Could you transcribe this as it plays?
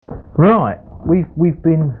Right, we've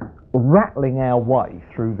been rattling our way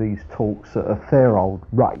through these talks at a fair old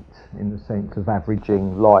rate, in the sense of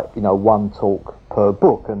averaging one talk per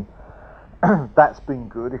book, and that's been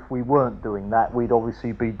good. If we weren't doing that, we'd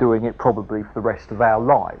obviously be doing it probably for the rest of our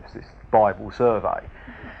lives, this Bible survey.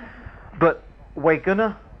 But we're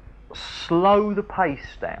gonna slow the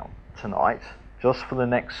pace down tonight, just for the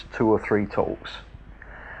next 2 or 3 talks.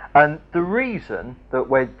 And the reason that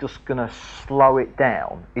we're just going to slow it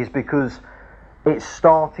down is because it's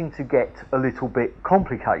starting to get a little bit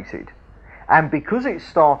complicated. And because it's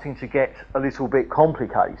starting to get a little bit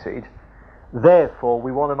complicated, therefore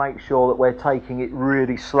we want to make sure that we're taking it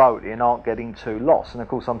really slowly and aren't getting too lost. And of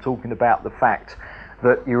course I'm talking about the fact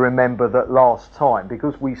that you remember that last time,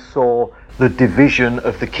 because we saw the division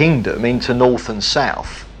of the kingdom into north and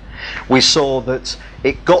south, we saw that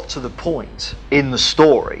it got to the point in the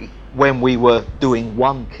story when we were doing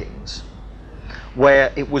 1 Kings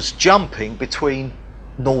where it was jumping between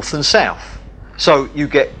north and south. So you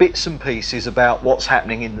get bits and pieces about what's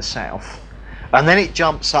happening in the south, and then it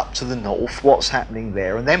jumps up to the north, what's happening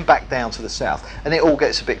there, and then back down to the south, and it all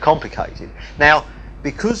gets a bit complicated. Now,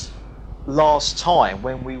 because last time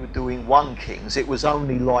when we were doing 1 Kings it was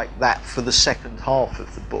only like that for the second half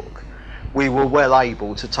of the book, we were well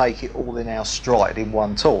able to take it all in our stride in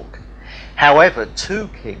 1 talk. However, 2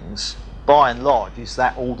 Kings, by and large, is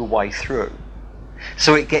that all the way through.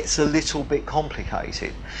 So it gets a little bit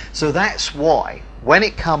complicated. So that's why, when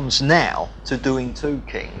it comes now to doing 2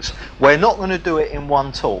 Kings, we're not going to do it in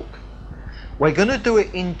 1 talk. We're going to do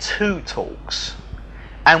it in 2 talks.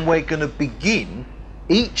 And we're going to begin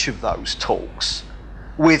each of those talks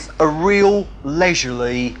with a real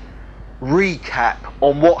leisurely recap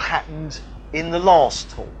on what happened in the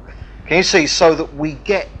last talk. Can you see? So that we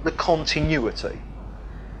get the continuity.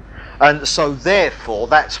 And so therefore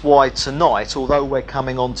that's why tonight, although we're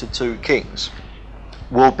coming on to 2 Kings,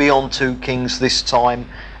 we'll be on 2 Kings this time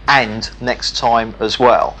and next time as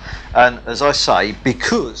well. And as I say,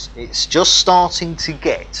 because it's just starting to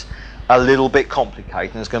get a little bit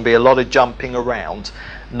complicated, there's going to be a lot of jumping around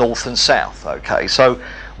north and south. Okay, so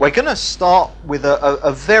we're going to start with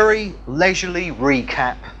a very leisurely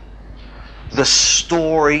recap, the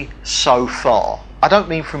story so far. I don't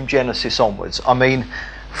mean from Genesis onwards, I mean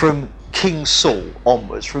from King Saul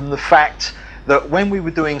onwards, from the fact that when we were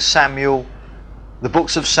doing Samuel, the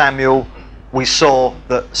books of Samuel, we saw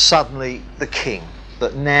that suddenly the king,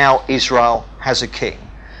 that now Israel has a king.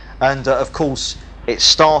 And of course it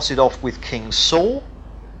started off with King Saul,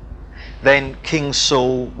 then King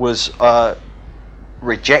Saul was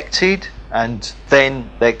rejected, and then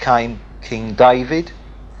there came King David.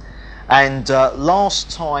 And last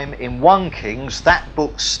time in 1 Kings, that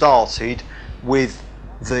book started with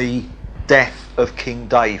the death of King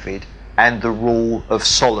David and the rule of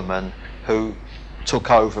Solomon, who took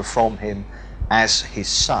over from him as his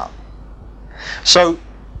son. So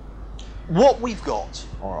what we've got,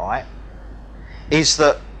 all right, is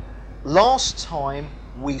that last time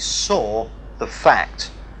we saw the fact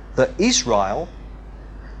that Israel,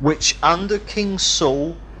 which under King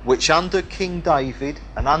Saul, which under King David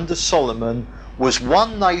and under Solomon, was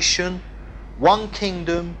 1 nation, 1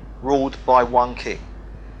 kingdom, ruled by 1 king.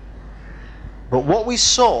 But what we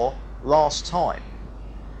saw last time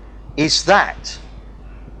is that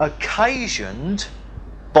occasioned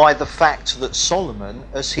by the fact that Solomon,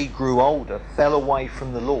 as he grew older, fell away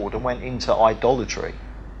from the Lord and went into idolatry,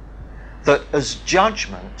 that as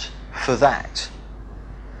judgment for that,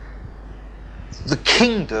 the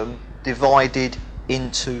kingdom divided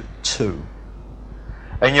into 2.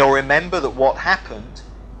 And you'll remember that what happened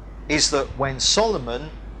is that when Solomon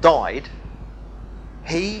died,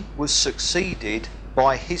 he was succeeded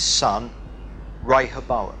by his son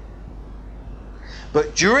Rehoboam.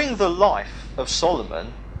 But during the life of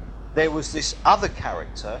Solomon, there was this other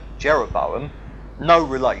character, Jeroboam, no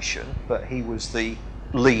relation, but he was the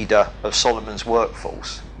leader of Solomon's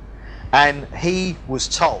workforce. And he was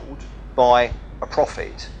told by a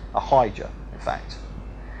prophet, Ahijah in fact,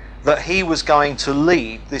 that he was going to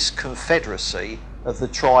lead this confederacy of the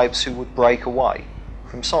tribes who would break away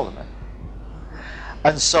from Solomon.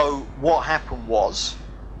 And so what happened was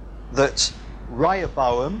that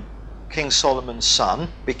Rehoboam, King Solomon's son,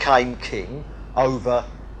 became king over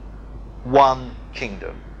 1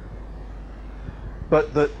 kingdom.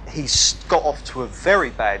 But that he got off to a very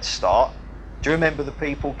bad start. Do you remember the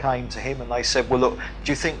people came to him and they said, well look,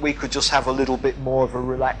 do you think we could just have a little bit more of a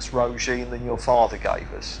relaxed regime than your father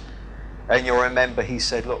gave us? And you'll remember he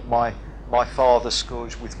said, look, my father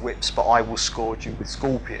scourged with whips, but I will scourge you with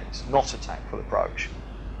scorpions, not a tactful approach.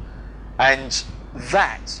 And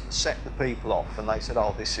that set the people off, and they said,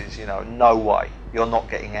 oh, this is, no way, you're not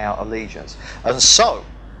getting our allegiance. And so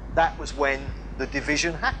that was when the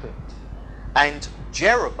division happened, and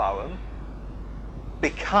Jeroboam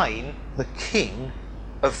became the king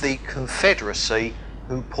of the confederacy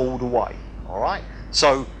who pulled away. All right,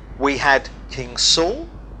 so we had King Saul,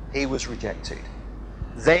 he was rejected,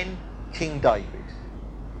 then King David,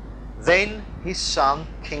 then his son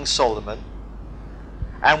King Solomon,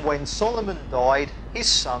 and when Solomon died, his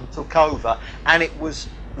son took over, and it was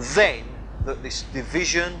then that this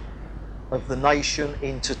division of the nation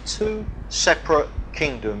into two separate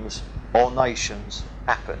kingdoms or nations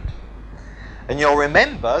happened. And you'll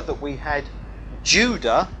remember that we had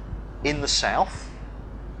Judah in the south,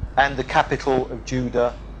 and the capital of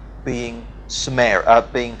Judah being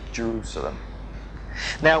Jerusalem.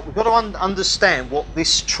 Now we've got to understand what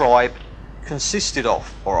this tribe consisted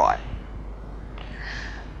of, all right?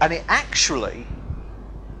 And it actually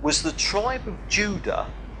was the tribe of Judah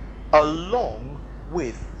along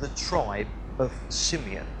with the tribe of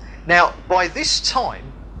Simeon. Now, by this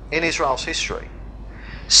time in Israel's history,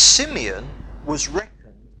 Simeon was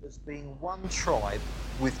reckoned as being one tribe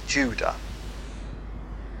with Judah.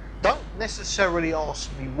 Don't necessarily ask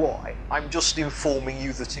me why. I'm just informing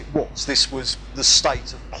you that it was. This was the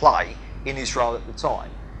state of play in Israel at the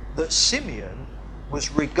time. That Simeon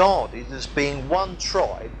was regarded as being one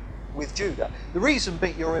tribe with Judah. The reason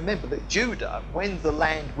being, you'll remember that Judah, when the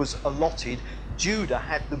land was allotted, Judah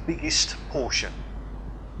had the biggest portion.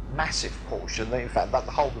 Massive portion. In fact, the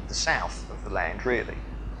whole of the south of the land, really.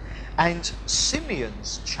 And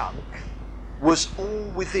Simeon's chunk was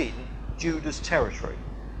all within Judah's territory.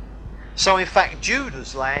 So in fact,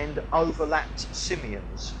 Judah's land overlapped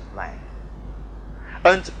Simeon's land.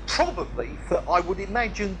 And probably, I would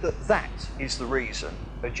imagine that is the reason,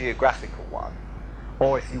 a geographical one,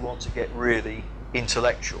 or if you want to get really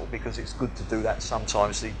intellectual, because it's good to do that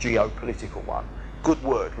sometimes, the geopolitical one. Good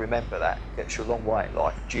word, remember that, gets you a long way in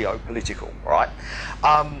life, geopolitical, right?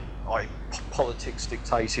 Politics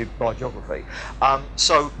dictated by geography.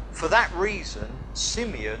 So for that reason,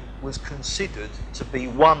 Simeon was considered to be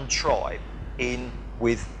one tribe in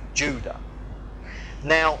with Judah.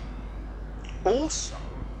 Now, also,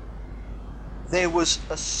 there was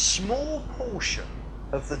a small portion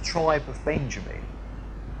of the tribe of Benjamin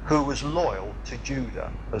who was loyal to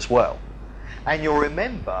Judah as well. And you'll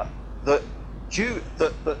remember that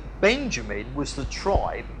that Benjamin was the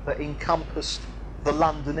tribe that encompassed the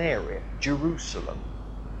London area, Jerusalem.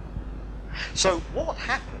 So what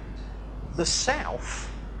happened? The south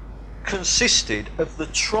consisted of the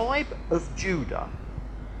tribe of Judah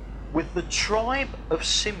with the tribe of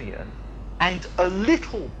Simeon and a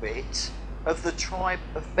little bit of the tribe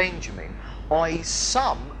of Benjamin, i.e.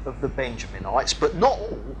 some of the Benjaminites, but not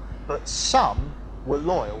all, but some were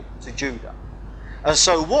loyal to Judah. And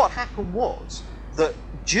so what happened was that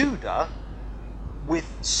Judah,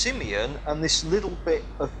 with Simeon and this little bit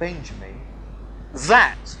of Benjamin,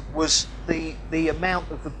 that was the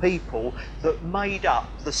amount of the people that made up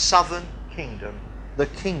the southern kingdom, the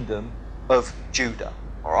kingdom of Judah.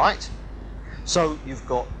 All right? So you've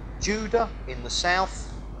got Judah in the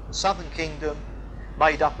south, the southern kingdom,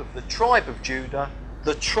 made up of the tribe of Judah,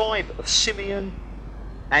 the tribe of Simeon,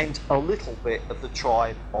 and a little bit of the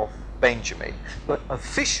tribe of Benjamin. But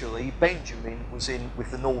officially, Benjamin was in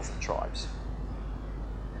with the northern tribes.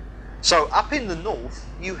 So up in the north,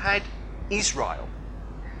 you had Israel.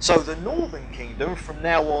 So the northern kingdom from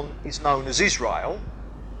now on is known as Israel,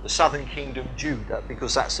 the southern kingdom Judah,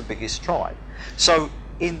 because that's the biggest tribe. So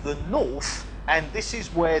in the north, and this is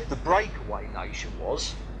where the breakaway nation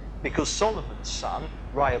was, because Solomon's son,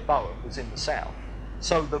 Rehoboam, was in the south.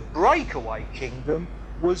 So the breakaway kingdom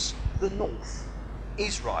was the north,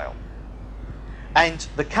 Israel. And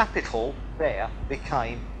the capital there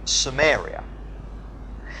became Samaria.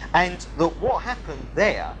 And what happened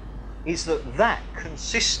there is that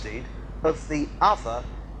consisted of the other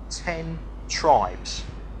 10 tribes.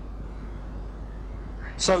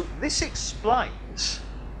 So this explains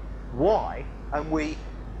why, and we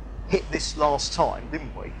hit this last time,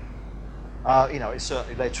 didn't we? It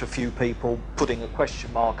certainly led to a few people putting a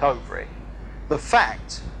question mark over it. The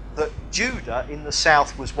fact that Judah in the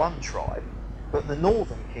south was one tribe, but the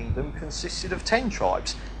northern kingdom consisted of 10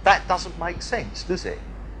 tribes. That doesn't make sense, does it?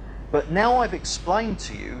 But now I've explained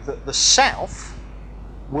to you that the south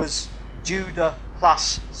was Judah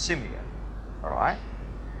plus Simeon, all right?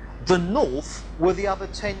 The north were the other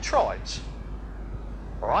 10 tribes,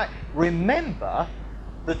 all right? Remember,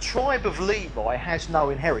 the tribe of Levi has no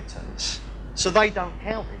inheritance, so they don't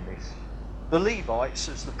count in this. The Levites,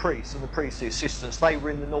 as the priests and the priestly assistants, they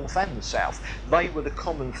were in the north and the south. They were the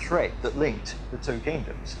common thread that linked the two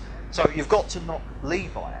kingdoms. So you've got to knock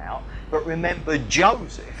Levi out, but remember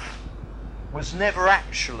Joseph was never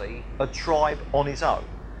actually a tribe on his own.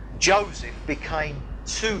 Joseph became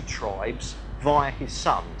two tribes via his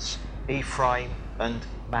sons, Ephraim and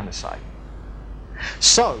Manasseh.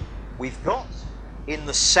 So we've got in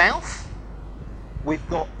the south, we've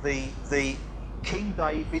got the King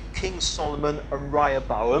David, King Solomon and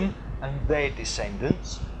Rehoboam and their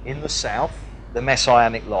descendants. In the south, the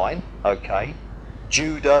Messianic line, okay.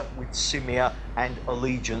 Judah with Simeon and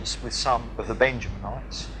allegiance with some of the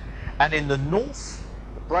Benjaminites. And in the north,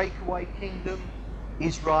 the breakaway kingdom,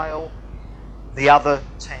 Israel, the other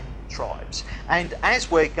 10 tribes. And as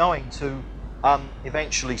we're going to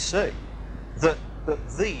eventually see, that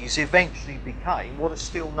these eventually became what is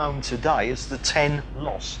still known today as the 10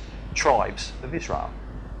 lost tribes of Israel.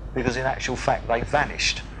 Because in actual fact they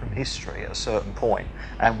vanished from history at a certain point.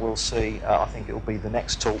 And we'll see, I think it'll be the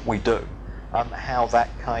next talk we do, how that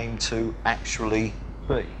came to actually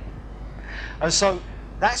be. And so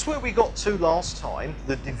that's where we got to last time,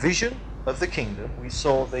 the division of the kingdom. We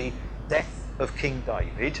saw the death of King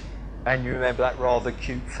David, and you remember that rather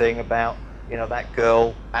cute thing about, you know, that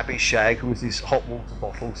girl Abishag, who was this hot water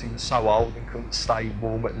bottle. She was so old and couldn't stay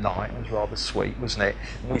warm at night. It was rather sweet, wasn't it?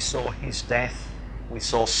 And we saw his death. We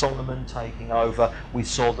saw Solomon taking over. We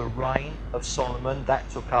saw the reign of Solomon. That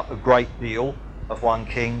took up a great deal of 1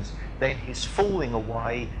 Kings. Then his falling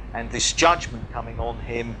away and this judgment coming on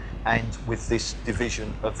him, and with this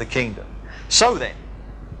division of the kingdom. So then,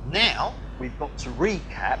 now we've got to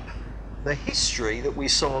recap the history that we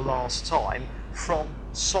saw last time from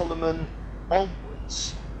Solomon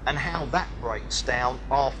onwards, and how that breaks down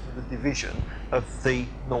after the division of the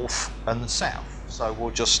north and the south. So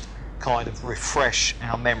we'll just kind of refresh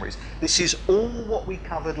our memories. This is all what we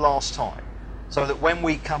covered last time, so that when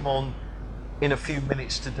we come on in a few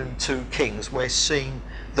minutes to do 2 Kings, we're seeing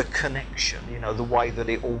the connection, you know, the way that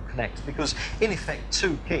it all connects. Because in effect,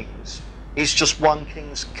 2 Kings is just 1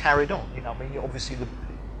 King's carried on. You know, I mean, obviously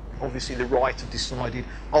the writer decided,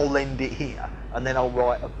 I'll end it here, and then I'll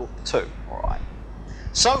write a book 2. All right.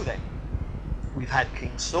 So then, we've had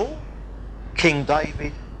King Saul, King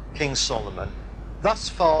David, King Solomon. Thus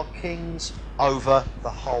far, kings over the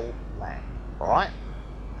whole land. All right.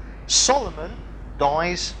 Solomon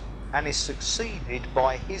dies and is succeeded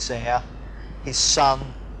by his heir, his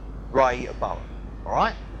son Rehoboam. All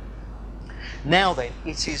right. Now then,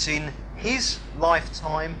 it is in his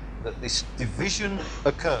lifetime that this division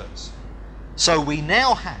occurs. So we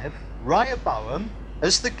now have Rehoboam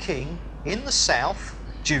as the king in the south,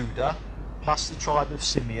 Judah, plus the tribe of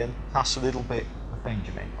Simeon, plus a little bit of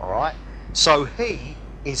Benjamin. All right. So he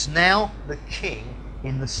is now the king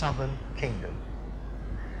in the southern kingdom.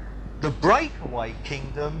 The breakaway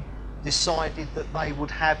kingdom decided that they would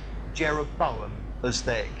have Jeroboam as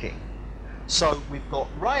their king. So we've got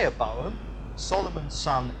Rehoboam, Solomon's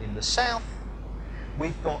son, in the south.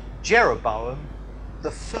 We've got Jeroboam, the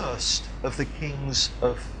first of the kings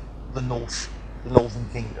of the northern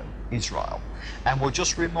kingdom, Israel. And we'll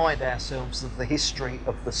just remind ourselves of the history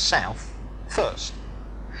of the south first.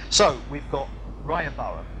 So we've got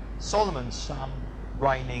Rehoboam, Solomon's son,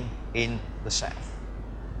 reigning in the south.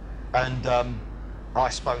 And I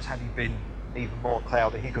suppose had he been even more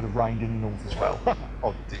cloudy, he could have reigned in the north as well.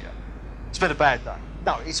 Oh dear. It's been a bad day.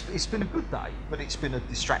 No, it's been a good day, but it's been a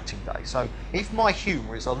distracting day. So if my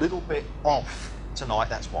humour is a little bit off tonight,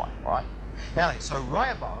 that's why, right? Now, so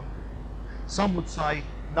Rehoboam, some would say,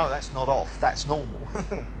 no, that's not off, that's normal.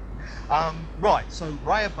 Right, so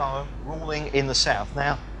Rehoboam ruling in the south.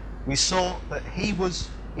 Now, we saw that he was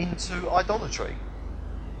into idolatry.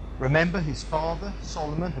 Remember, his father,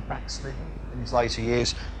 Solomon, had backslidden in his later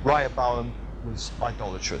years. Rehoboam was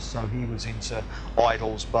idolatrous, so he was into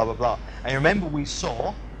idols, blah, blah, blah. And remember, we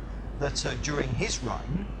saw that during his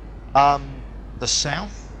reign, the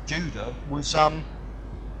south, Judah, was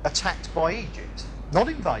attacked by Egypt. Not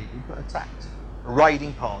invaded, but attacked. A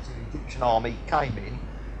raiding party, the Egyptian army, came in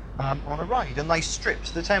on a raid, and they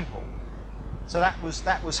stripped the temple. So that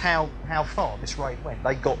was how far this raid went.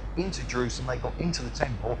 They got into Jerusalem, they got into the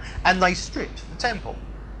temple, and they stripped the temple.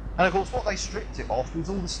 And of course, what they stripped it off was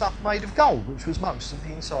all the stuff made of gold, which was most of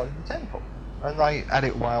the inside of the temple. And they had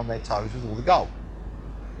it away on their toes with all the gold.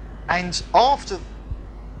 And after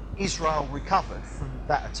Israel recovered from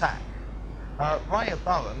that attack,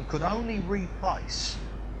 Rehoboam could only replace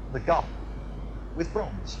the gold with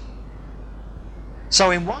bronze.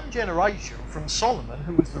 So in one generation from Solomon,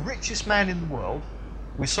 who was the richest man in the world,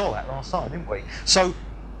 we saw that last time, didn't we? So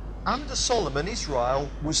under Solomon, Israel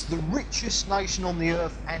was the richest nation on the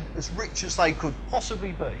earth and as rich as they could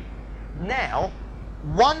possibly be. Now,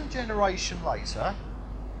 one generation later,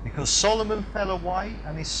 because Solomon fell away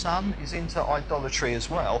and his son is into idolatry as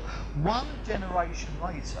well, one generation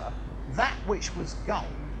later, that which was gold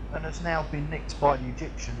and has now been nicked by the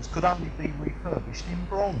Egyptians could only be refurbished in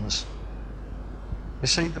bronze. You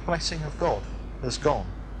see, the blessing of God has gone.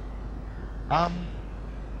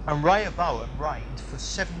 And Rehoboam reigned for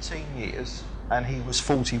 17 years, and he was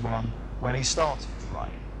 41 when he started to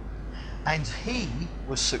reign. And he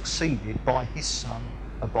was succeeded by his son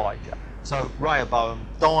Abijah. So Rehoboam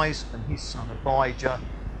dies, and his son Abijah,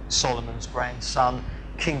 Solomon's grandson,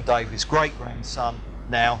 King David's great-grandson,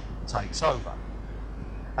 now takes over.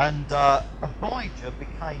 And Abijah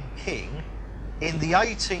became king in the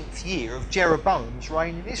 18th year of Jeroboam's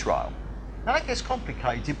reign in Israel. Now that gets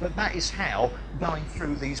complicated, but that is how, going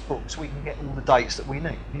through these books, we can get all the dates that we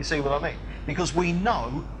need. You see what I mean? Because we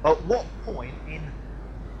know at what point in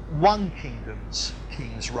one kingdom's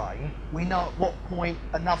king's reign, we know at what point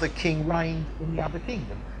another king reigned in the other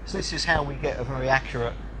kingdom. So this is how we get a very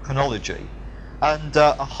accurate chronology. And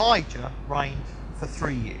Ahijah reigned for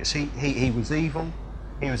 3 years. He was evil,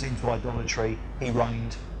 he was into idolatry, he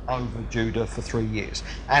reigned over Judah for 3 years.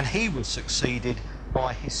 And he was succeeded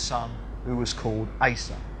by his son, who was called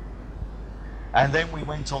Asa. And then we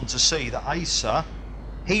went on to see that Asa,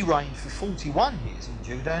 he reigned for 41 years in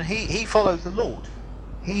Judah, and he followed the Lord.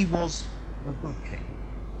 He was a good king.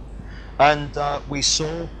 And we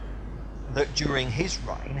saw that during his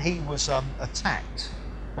reign, he was attacked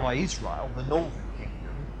by Israel, the northern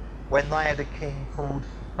kingdom, when they had a king called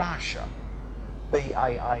Baasha,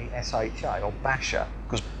 B-A-A-S-H-A, or Baasha,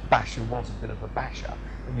 because Baasha was a bit of a basher.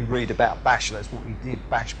 When you read about Baasha, that's what he did,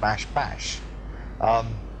 bash, bash, bash.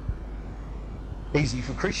 Easy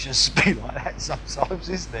for Christians to be like that sometimes,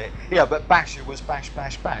 isn't it? Yeah, but Baasha was bash,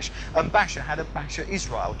 bash, bash. And Baasha had a bash at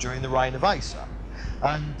Israel during the reign of Asa.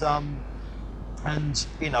 And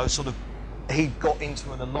you know, sort of, he got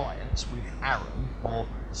into an alliance with Aram, or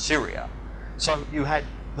Syria. So you had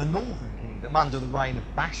the northern kingdom under the reign of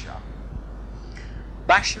Baasha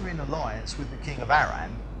in alliance with the king of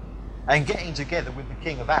Aram, and getting together with the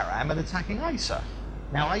king of Aram and attacking Asa.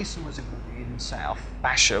 Now Asa was a goodie in the south,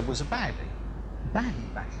 Baasha was a baddie.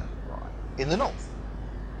 Baasha, right, in the north.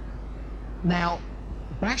 Now,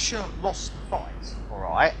 Baasha lost the fight,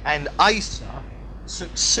 alright, and Asa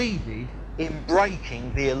succeeded in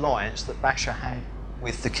breaking the alliance that Baasha had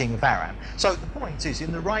with the king of Aram. So the point is,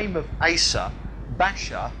 in the reign of Asa,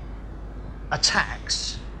 Baasha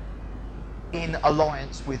attacks in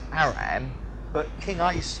alliance with Aram, but King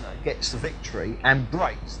Asa gets the victory and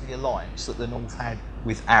breaks the alliance that the north had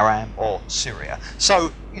with Aram or Syria.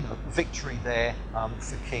 So, you know, victory there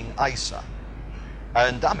for King Asa.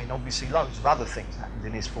 And, I mean, obviously loads of other things happened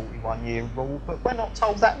in his 41-year rule, but we're not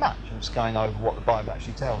told that much. I'm just going over what the Bible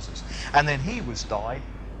actually tells us. And then he died,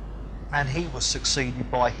 and he was succeeded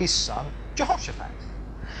by his son, Jehoshaphat.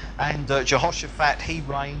 And Jehoshaphat, he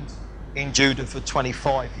reigned in Judah for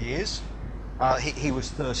 25 years. He was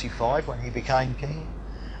 35 when he became king,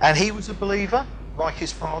 and he was a believer, like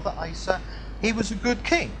his father Asa. He was a good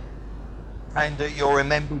king, and you'll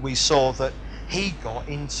remember we saw that he got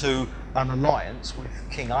into an alliance with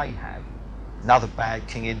King Ahab, another bad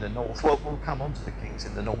king in the north. Well, we'll come on to the kings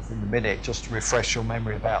in the north in a minute, just to refresh your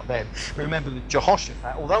memory about them. Remember that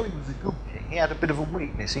Jehoshaphat, although he was a good king, he had a bit of a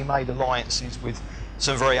weakness. He made alliances with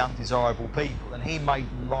some very undesirable people, and he made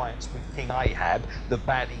an alliance with King Ahab, the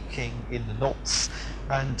baddie king in the north,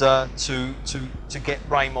 and to get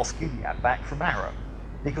Ramoth Gilead back from Aram,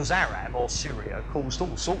 because Aram or Syria caused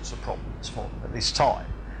all sorts of problems for them at this time.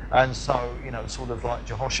 And so, you know, sort of like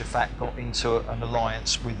Jehoshaphat got into an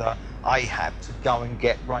alliance with Ahab to go and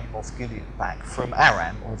get Ramoth Gilead back from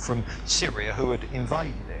Aram, or from Syria, who had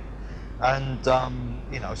invaded it. And,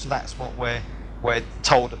 you know, so that's what we're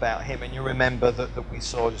told about him. And you remember that we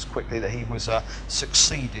saw just quickly that he was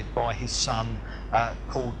succeeded by his son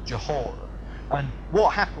called Jehoram. And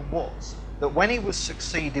what happened was that when he was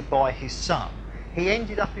succeeded by his son, he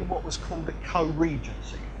ended up in what was called a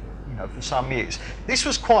co-regency, you know, for some years. This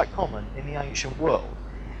was quite common in the ancient world.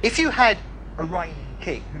 If you had a reigning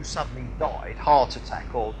king who suddenly died, heart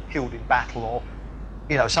attack, or killed in battle, or,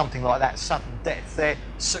 you know, something like that, sudden death, they're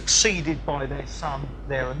succeeded by their son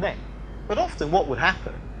there and then. But often what would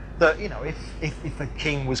happen, that, you know, if a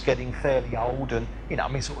king was getting fairly old and, you know, I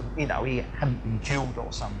mean, sort of, you know, he hadn't been killed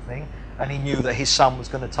or something, and he knew that his son was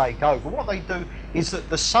going to take over, what they do is that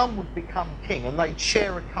the son would become king and they'd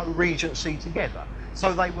share a co-regency together.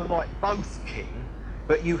 So they were like both king,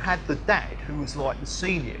 but you had the dad, who was like the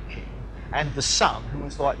senior king, and the son, who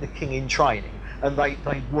was like the king in training. And they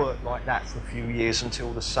worked like that for a few years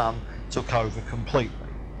until the son took over completely.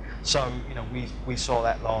 So, we saw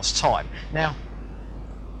that last time. Now,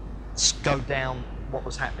 let's go down what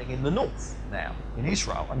was happening in the north now, in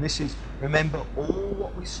Israel. And this is, remember all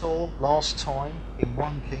what we saw last time in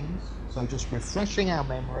 1 Kings. So just refreshing our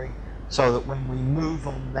memory so that when we move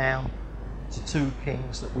on now to 2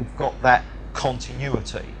 Kings, that we've got that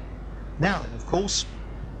continuity. Now then, of course,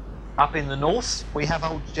 up in the north, we have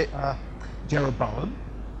old Jeroboam.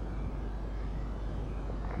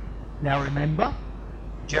 Now remember,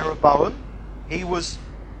 Jeroboam, he was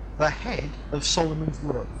the head of Solomon's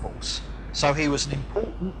workforce. So he was an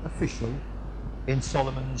important official in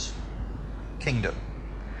Solomon's kingdom.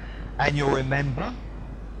 And you'll remember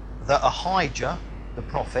that Ahijah, the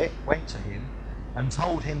prophet, went to him and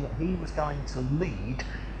told him that he was going to lead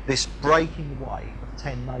this breaking away of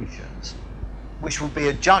 10 nations, which would be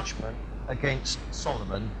a judgment against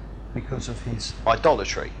Solomon because of his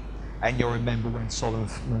idolatry. And you'll remember when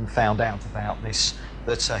Solomon found out about this,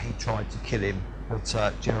 that he tried to kill him,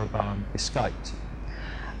 but Jeroboam escaped.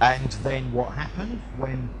 And then what happened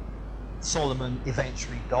when Solomon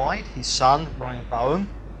eventually died? His son Rehoboam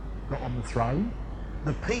got on the throne.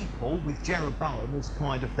 The people, with Jeroboam as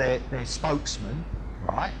kind of their spokesman,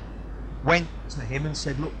 right, went to him and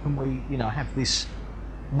said, look, can we have this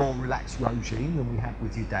more relaxed regime than we had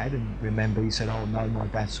with your dad? And remember, he said, oh no, my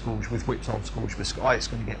dad scourged with whips, I'll scourge with sky, it's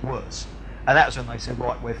going to get worse. And that was when they said,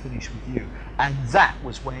 right, we're finished with you. And that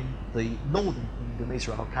was when the northern kingdom,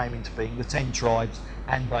 Israel, came into being, the 10 tribes,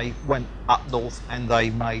 and they went up north and they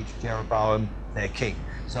made Jeroboam their king.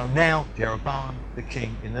 So now Jeroboam, the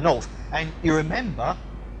king in the north. And you remember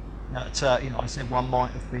that, I said one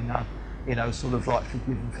might have been, sort of like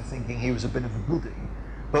forgiven for thinking he was a bit of a goodie.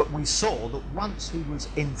 But we saw that once he was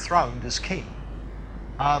enthroned as king,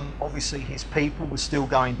 obviously his people were still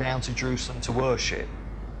going down to Jerusalem to worship.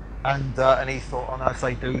 And he thought, oh no, if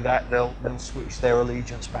they do that, they'll switch their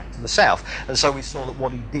allegiance back to the south. And so we saw that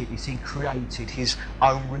what he did is he created his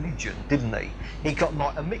own religion, didn't he? He got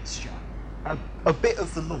like a mixture, a bit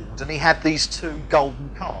of the Lord, and he had these 2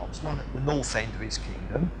 golden calves, one at the north end of his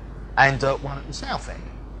kingdom and one at the south end,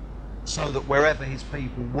 so that wherever his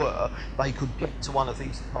people were, they could get to one of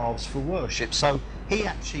these calves for worship. So he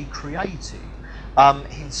actually created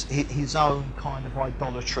his own kind of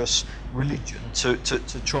idolatrous religion to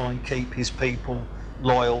try and keep his people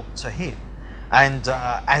loyal to him. And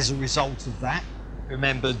as a result of that,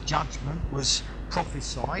 remember, judgment was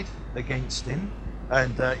prophesied against him.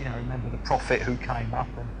 And remember the prophet who came up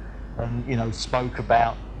and spoke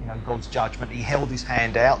about God's judgment. He held his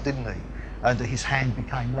hand out, didn't he? And his hand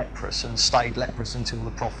became leprous and stayed leprous until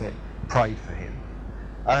the prophet prayed for him.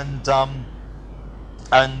 And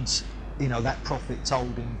that prophet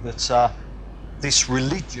told him that this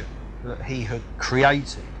religion that he had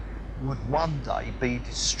created would one day be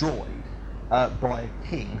destroyed by a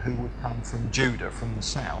king who would come from Judah, from the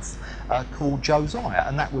south, called Josiah.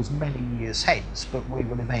 And that was many years hence, but we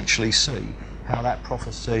will eventually see how that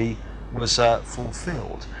prophecy was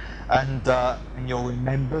fulfilled. And you'll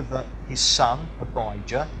remember that his son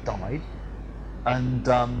Abijah died, and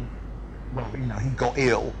he got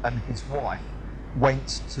ill, and his wife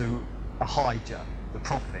went to Ahijah, the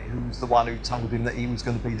prophet, who was the one who told him that he was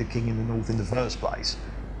going to be the king in the north in the first place.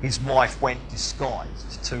 His wife went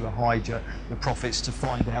disguised to Ahijah, the prophet, to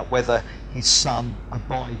find out whether his son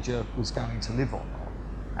Abijah was going to live or not.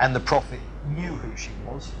 And the prophet knew who she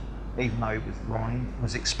was, even though he was blind,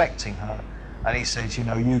 was expecting her. And he says, you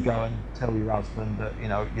go and tell your husband that,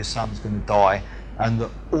 your son's going to die and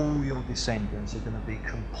that all your descendants are going to be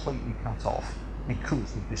completely cut off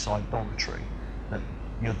because of this idolatry that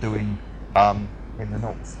you're doing in the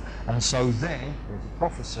north. And so there's a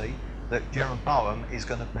prophecy that Jeroboam is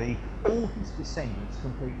going to be all his descendants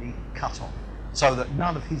completely cut off, so that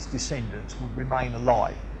none of his descendants would remain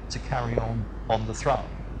alive to carry on the throne.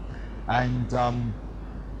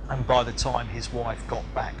 And by the time his wife got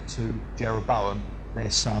back to Jeroboam,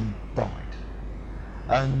 their son died.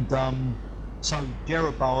 And so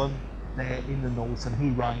Jeroboam there in the north, and he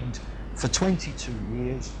reigned for 22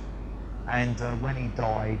 years. And when he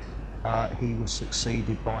died, he was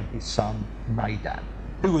succeeded by his son Nadab,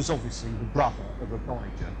 who was obviously the brother of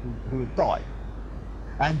Abijah, who had died.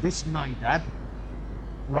 And this Nadab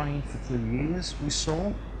reigned for 2 years, we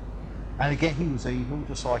saw. And again, he was evil,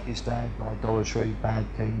 just like his dad, idolatry, bad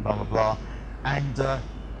king, blah, blah, blah. And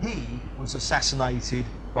he was assassinated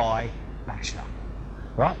by Baasha.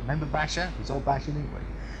 Right? Remember Baasha? He's all bashing, isn't we?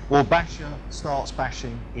 Well, Baasha starts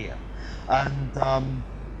bashing here. And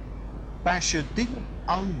Baasha didn't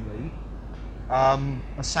only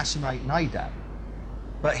assassinate Nadab.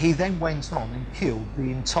 But he then went on and killed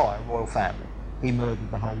the entire royal family. He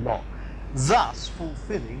murdered the whole lot, thus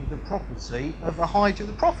fulfilling the prophecy of Ahijah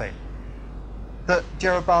the prophet, that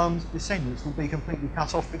Jeroboam's descendants will be completely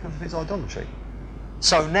cut off because of his idolatry.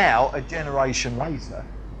 So now, a generation later,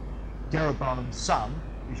 Jeroboam's son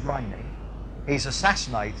is reigning. He's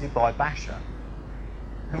assassinated by Baasha,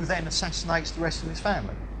 who then assassinates the rest of his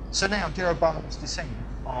family. So now Jeroboam's descendants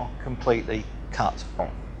are completely cut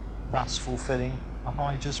off, thus fulfilling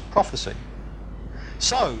Ahijah's prophecy.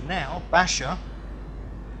 So now Baasha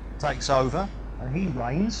takes over and he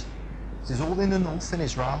reigns. This is all in the north in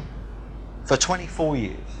Israel for 24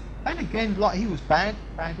 years. And again, like, he was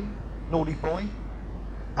baddie, naughty boy.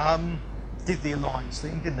 Did the alliance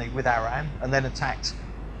thing, didn't he, with Aram, and then attacked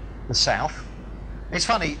the south. It's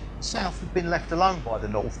funny, the south had been left alone by the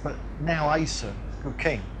north, but now Asa is a good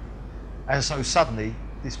king. And so suddenly,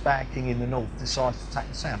 this bad king in the north decides to attack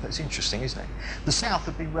the south. That's interesting, isn't it? The south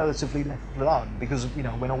had been relatively left alone because of,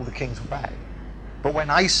 when all the kings were bad. But when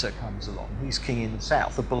Asa comes along, he's king in the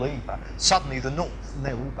south, a believer, suddenly the north, and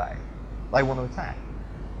they're all bad. They want to attack.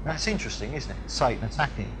 That's interesting, isn't it? Satan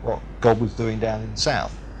attacking what God was doing down in the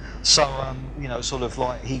south. So, sort of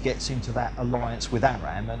like he gets into that alliance with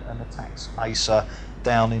Aram and attacks Asa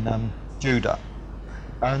down in Judah.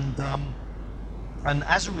 And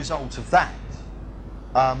as a result of that,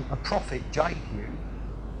 a prophet, Jehu,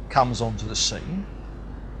 comes onto the scene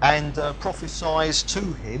and prophesies to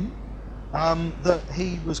him that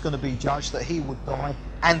he was going to be judged, that he would die,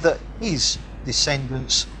 and that his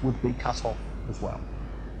descendants would be cut off as well,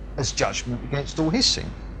 as judgment against all his sin.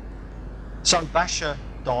 So Baasha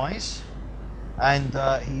dies, and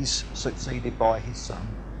he's succeeded by his son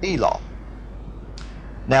Elah.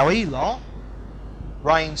 Now Elah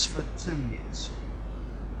reigns for 2 years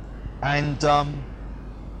and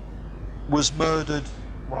was murdered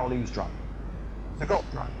while he was drunk. So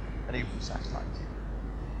got drunk and he was assassinated.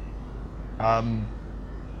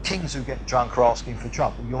 Kings who get drunk are asking for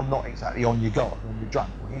trouble. You're not exactly on your guard when you're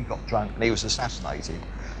drunk. Well, he got drunk and he was assassinated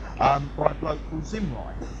by a bloke called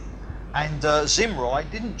Zimri. And Zimri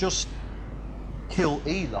didn't just kill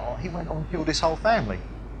Elah, he went on and killed his whole family.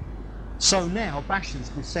 So now Baasha's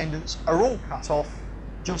descendants are all cut off,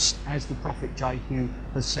 just as the prophet Jehu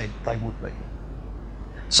has said they would be.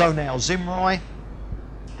 So now Zimri,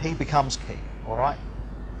 he becomes king, all right?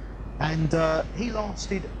 And he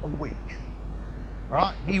lasted a week,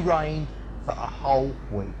 right? He reigned for a whole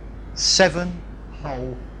week, 7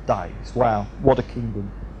 whole days. Wow, what a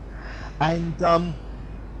kingdom. And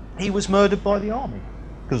he was murdered by the army,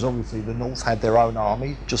 because obviously the north had their own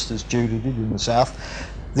army, just as Judah did in the south.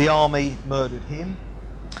 The army murdered him,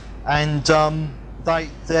 and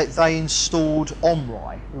they installed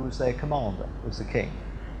Omri, who was their commander, as the king.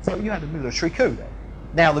 So you had a military coup there.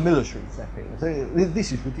 Now the military step in.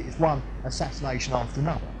 This is ridiculous. One assassination after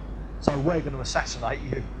another. So we're going to assassinate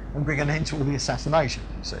you and bring an end to all the assassinations.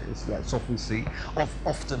 You see, that's obviously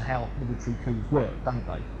often how military coups work, don't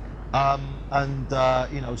they?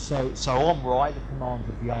 So Omri, the commander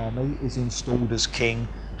of the army, is installed as king,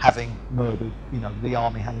 having murdered, the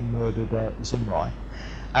army having murdered Zimri.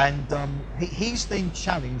 And he's then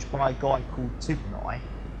challenged by a guy called Tibni,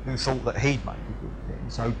 who thought that he'd made a good king.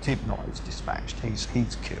 So Tibni is dispatched, he's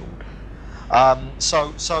killed.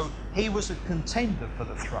 So he was a contender for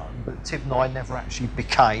the throne, but Tibni never actually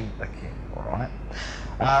became a king, all right?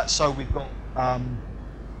 So we've got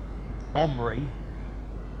Omri,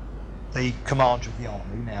 the commander of the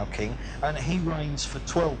army, now king, and he reigns for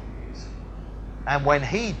 12 years. And when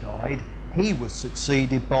he died, he was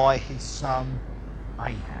succeeded by his son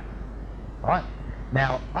Ahab. Right?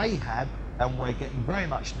 Now Ahab, and we're getting very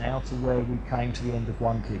much now to where we came to the end of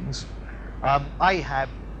 1 Kings, Ahab,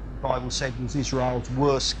 the Bible said, was Israel's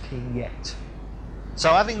worst king yet. So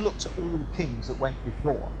having looked at all the kings that went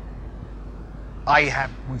before,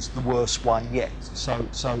 Ahab was the worst one yet. So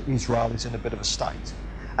Israel is in a bit of a state.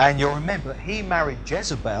 And you'll remember he married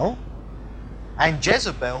Jezebel, and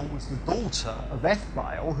Jezebel was the daughter of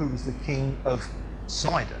Ethbaal, who was the king of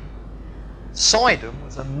Sidon. Sidon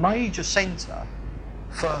was a major centre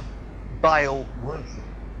for Baal worship,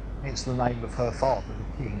 hence the name of her father,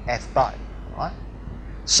 the king Ethbaal. Right?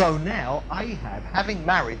 So now Ahab, having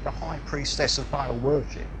married the high priestess of Baal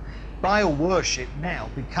worship now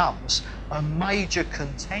becomes a major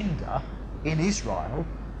contender in Israel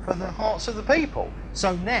for the hearts of the people.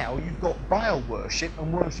 So now you've got Baal worship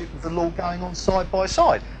and worship of the Lord going on side by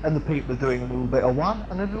side, and the people are doing a little bit of one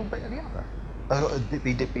and a little bit of the other. They've got a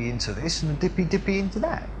dippy into this and a dippy into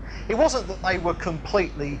that. It wasn't that they were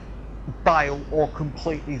completely Baal or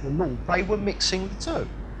completely the Lord. They were mixing the two.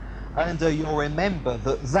 And you'll remember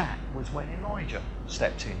that that was when Elijah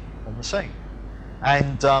stepped in on the scene.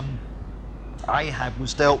 And Ahab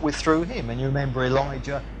was dealt with through him. And you remember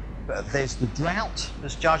Elijah, there's the drought,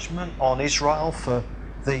 there's judgment on Israel for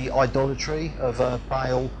the idolatry of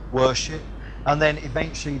Baal worship. And then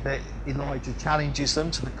eventually Elijah challenges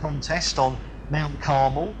them to the contest on Mount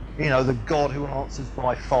Carmel, you know, the God who answers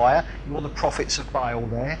by fire. You've got the prophets of Baal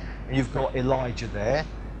there, and you've got Elijah there.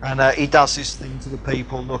 And he does this thing to the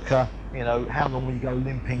people, look, you know, how long will you go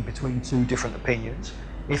limping between two different opinions?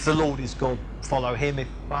 If the Lord is God, follow him. If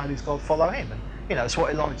Baal is God, follow him. And, you know, it's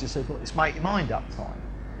what Elijah said, look, it's make your mind up time.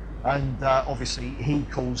 And obviously he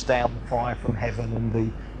calls down the fire from heaven, and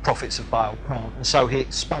the prophets of Baal can't. And so he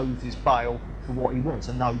exposes Baal for what he was,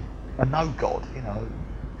 a no God, you know,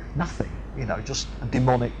 nothing, you know, just a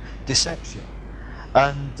demonic deception.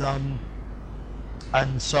 And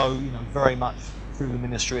so, you know, very much through the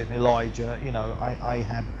ministry of Elijah, you know,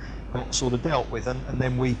 Ahab got sort of dealt with. And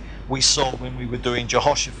then we saw when we were doing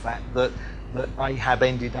Jehoshaphat that Ahab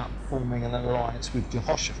ended up forming an alliance with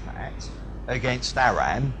Jehoshaphat against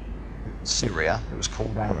Aram, Syria. It was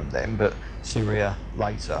called Aram then, but Syria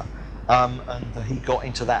later. And he got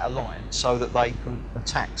into that alliance so that they could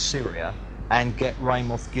attack Syria and get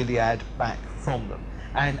Ramoth Gilead back from them.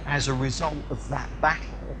 And as a result of that battle,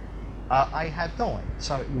 Ahab died.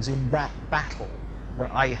 So it was in that battle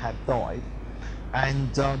that Ahab died,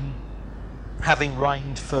 and having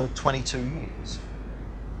reigned for 22 years.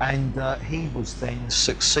 And he was then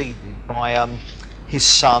succeeded by his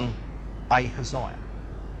son Ahaziah.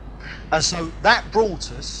 And so that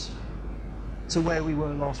brought us to where we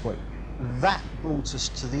were last week. That brought us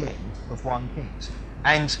to the end of 1 Kings.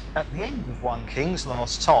 And at the end of 1 Kings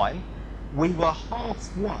last time, we were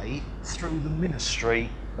halfway through the ministry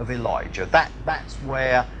of Elijah. That's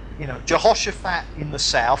where, you know, Jehoshaphat in the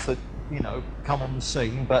south had, you know, come on the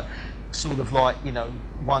scene, but sort of like, you know,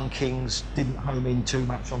 1 Kings didn't home in too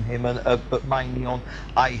much on him, but mainly on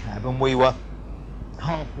Ahab. And we were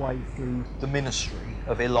halfway through the ministry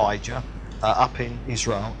of Elijah up in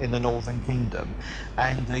Israel in the northern kingdom.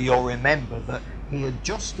 And you'll remember that he had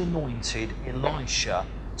just anointed Elisha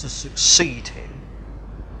to succeed him,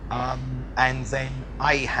 and then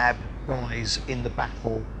Ahab dies in the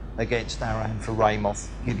battle against Aram for Ramoth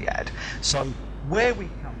Gilead. So where we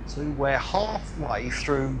come to, we're halfway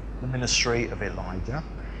through the ministry of Elijah.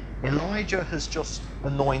 Elijah has just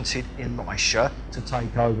anointed Elisha to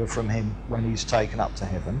take over from him when he's taken up to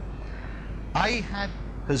heaven. Ahab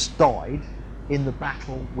has died in the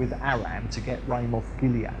battle with Aram to get Ramoth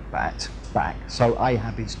Gilead back. So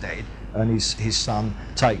Ahab is dead, and his son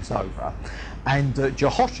takes over. And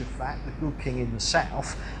Jehoshaphat, the good king in the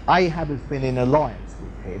south, Ahab has been in alliance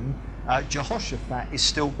with him. Jehoshaphat is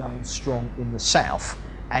still going strong in the south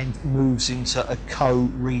and moves into a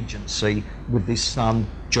co-regency with his son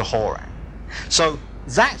Jehoram. So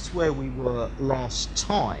that's where we were last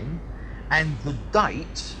time, and the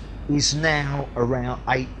date is now around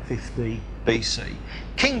 850 BC.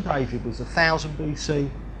 King David was 1000 BC,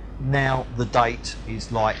 now the date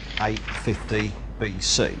is like 850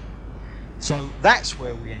 BC. So that's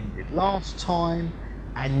where we ended last time,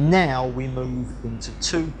 and now we move into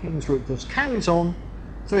 2 Kings, where it just carries on.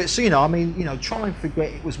 So it's, you know, I mean, you know, try and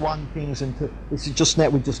forget it was 1 Kings, and this is just now,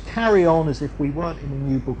 we just carry on as if we weren't in a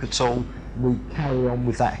new book at all. We carry on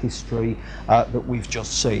with that history that we've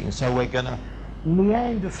just seen. So we're going to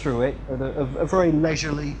meander through it at a very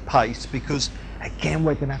leisurely pace, because again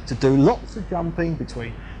we're going to have to do lots of jumping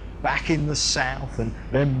between back in the south and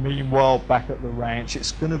then meanwhile back at the ranch.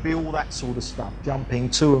 It's going to be all that sort of stuff, jumping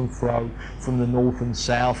to and fro from the north and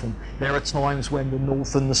south, and there are times when the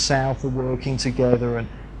north and the south are working together, and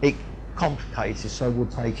it complicates it, so we'll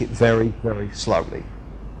take it very, very slowly.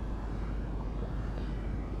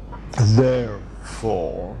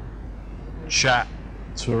 Therefore,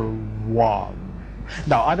 chapter 1.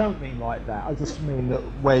 No, I don't mean like that. I just mean that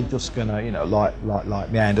we're just going to, you know,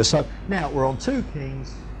 like meander. So now we're on 2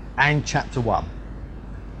 Kings and chapter 1.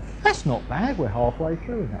 That's not bad. We're halfway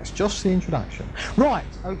through, and that's just the introduction. Right,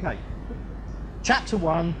 okay. Chapter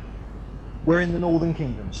 1, we're in the northern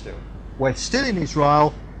kingdom still. We're still in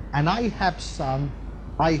Israel, and Ahab's son,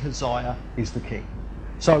 Ahaziah, is the king.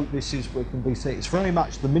 So this is, we can see, it's very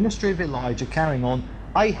much the ministry of Elijah carrying on.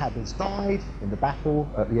 Ahab has died in the battle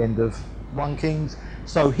at the end of 1 Kings.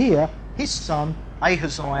 So here, his son,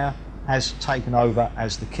 Ahaziah, has taken over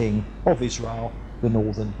as the king of Israel, the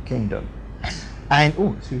northern kingdom. And,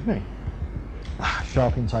 oh, excuse me,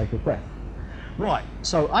 sharp intake of breath. Right,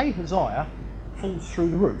 so Ahaziah falls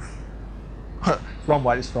through the roof. It's one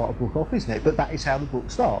way to start a book off, isn't it? But that is how the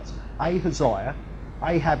book starts. Ahaziah,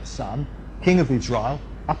 Ahab's son, king of Israel,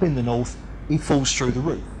 up in the north, he falls through the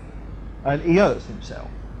roof and he hurts himself.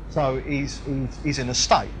 So he's in a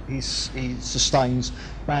state. He sustains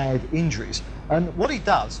bad injuries. And what he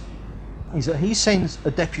does is that he sends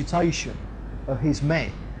a deputation of his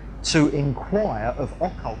men to inquire of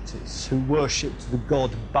occultists who worshipped the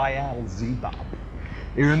god Baal-zebub.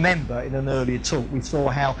 You remember in an earlier talk we saw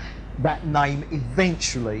how that name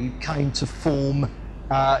eventually came to form,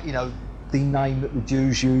 the name that the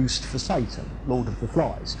Jews used for Satan, Lord of the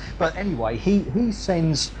Flies. But anyway, he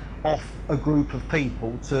sends off a group of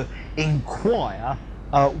people to inquire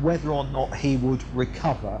whether or not he would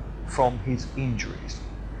recover from his injuries.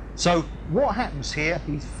 So what happens here,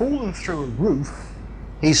 he's fallen through a roof,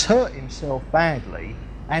 he's hurt himself badly,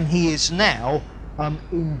 and he is now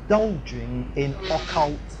indulging in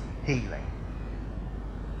occult healing.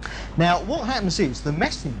 Now what happens is the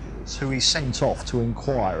messengers who he sent off to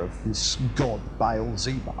inquire of this god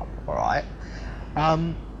Baal-zebub, alright,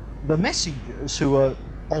 the messengers who are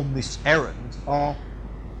on this errand are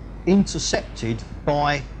intercepted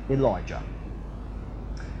by Elijah,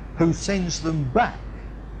 who sends them back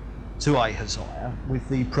to Ahaziah with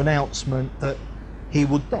the pronouncement that he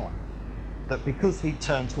would die, that because he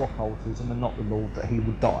turned to occultism and not the Lord, that he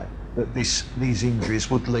would die, that these injuries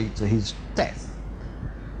would lead to his death.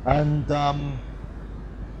 And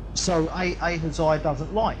so Ahaziah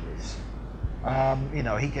doesn't like this.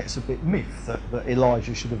 He gets a bit miffed that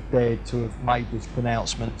Elijah should have dared to have made this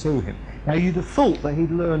pronouncement to him. Now you'd have thought that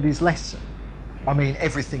he'd learned his lesson. I mean,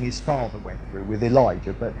 everything his father went through with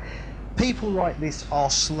Elijah, but people like this are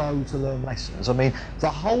slow to learn lessons. I mean, the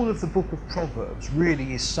whole of the book of Proverbs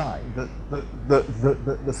really is saying that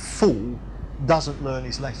the fool doesn't learn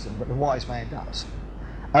his lesson, but the wise man does.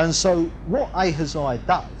 And so what Ahaziah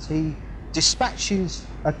does, he dispatches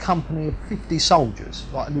a company of 50 soldiers,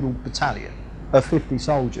 like a little battalion of 50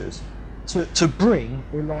 soldiers, to bring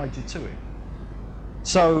Elijah to him.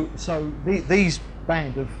 So these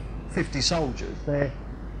band of 50 soldiers, they're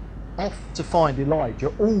off to find Elijah,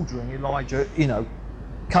 ordering Elijah,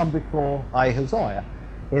 come before Ahaziah,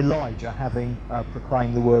 Elijah having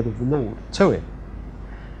proclaimed the word of the Lord to him.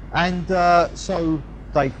 And so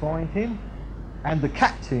they find him, and the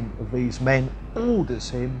captain of these men orders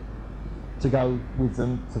him to go with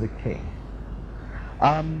them to the king.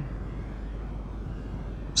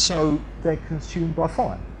 So they're consumed by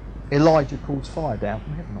fire. Elijah calls fire down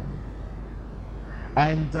from heaven on them.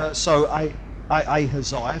 And so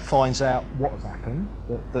Ahaziah finds out what has happened,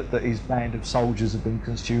 that his band of soldiers have been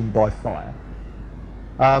consumed by fire.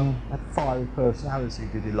 A fiery personality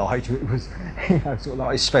did Elijah. It was sort of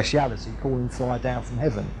like his speciality, calling fire down from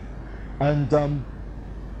heaven. And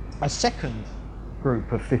a second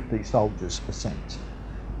group of 50 soldiers are sent,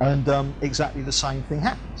 and exactly the same thing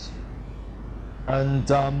happens. And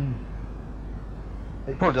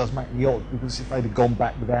it probably does make me odd, because if they'd have gone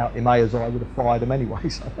back without him, Ahaziah would have fired them anyway.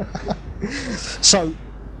 So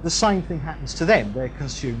the same thing happens to them. They're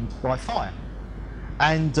consumed by fire.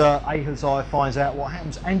 And Ahaziah finds out what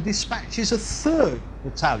happens and dispatches a third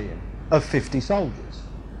battalion of 50 soldiers.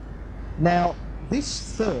 Now, this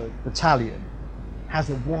third battalion has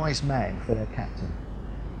a wise man for their captain.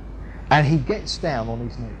 And he gets down on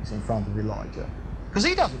his knees in front of Elijah, because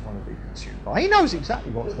he doesn't want to be consumed by it. He knows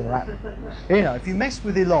exactly what's going to happen. If you mess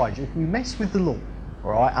with Elijah, if you mess with the Lord,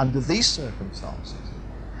 all right, under these circumstances,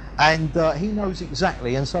 and he knows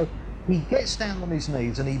exactly, and so he gets down on his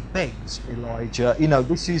knees and he begs Elijah.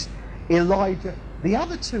 This is Elijah. The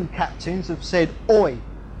other two captains have said, "Oi,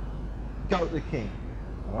 go to the king,"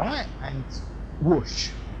 all right, and whoosh,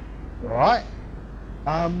 all right.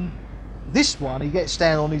 This one, he gets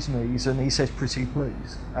down on his knees and he says, "Pretty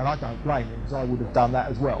please," and I don't blame him, because I would have done that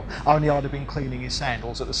as well. Only I'd have been cleaning his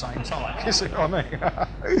sandals at the same time. You see what I mean?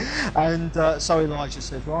 And so Elijah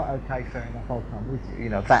says, "Right, okay, fair enough, I'll come with you."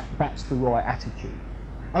 That's the right attitude.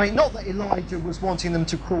 I mean, not that Elijah was wanting them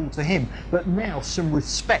to crawl to him, but now some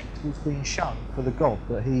respect was being shown for the God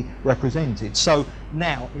that he represented. So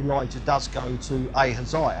now Elijah does go to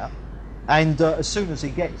Ahaziah, and as soon as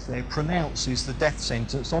he gets there, pronounces the death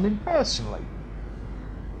sentence on him personally,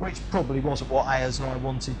 which probably wasn't what Ahaziah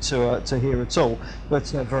wanted to hear at all. But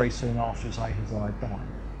very soon after, as Ahaziah died,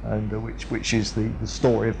 and which is the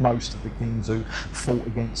story of most of the kings who fought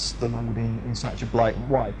against the Lord in such a blatant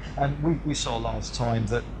way. And we saw last time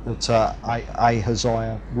that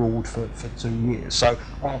Ahaziah ruled for 2 years. So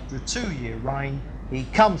after a 2-year reign, he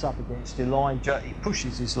comes up against Elijah, he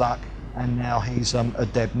pushes his luck, and now he's a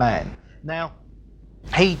dead man. Now,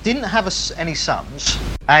 he didn't have any sons,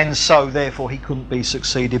 and so therefore he couldn't be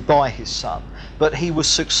succeeded by his son, but he was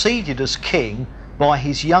succeeded as king by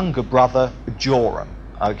his younger brother Joram.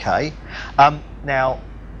 Okay, now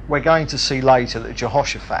we're going to see later that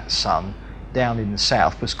Jehoshaphat's son down in the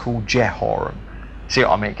south was called Jehoram. See what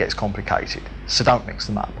I mean? It gets complicated, so don't mix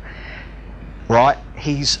them up. Right?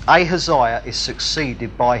 Ahaziah is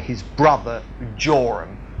succeeded by his brother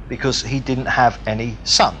Joram because he didn't have any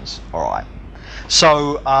sons. All right.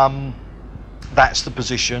 So that's the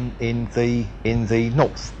position in the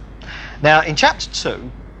north. Now in chapter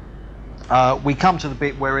 2, we come to the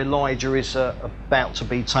bit where Elijah is about to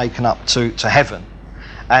be taken up to heaven.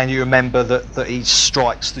 And you remember that he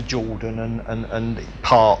strikes the Jordan and it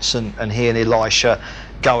parts, and he and Elisha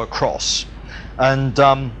go across. And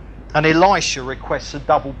Elisha requests a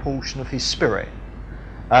double portion of his spirit.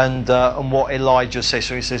 And what Elijah says,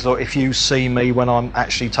 so he says, look, if you see me when I'm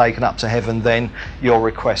actually taken up to heaven, then your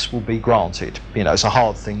request will be granted. You know, it's a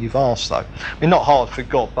hard thing you've asked, though. I mean, not hard for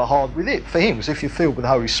God, but hard with it for him. Because if you're filled with the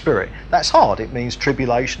Holy Spirit, that's hard. It means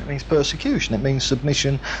tribulation, it means persecution, it means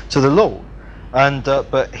submission to the Lord. And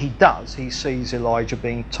but he sees Elijah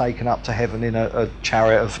being taken up to heaven in a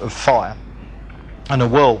chariot of fire and a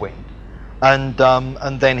whirlwind. And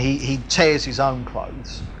then he tears his own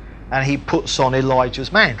clothes and he puts on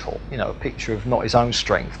Elijah's mantle, you know, a picture of not his own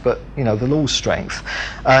strength, but, you know, the Lord's strength.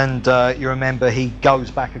 And you remember he goes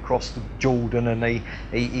back across the Jordan and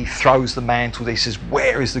he throws the mantle. He says,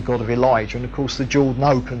 where is the God of Elijah? And of course the Jordan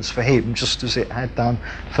opens for him just as it had done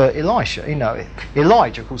for Elisha. You know,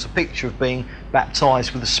 Elijah, of course, a picture of being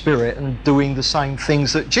baptized with the Spirit and doing the same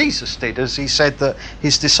things that Jesus did, as he said that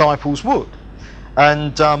his disciples would.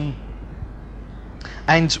 And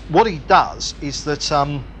what he does is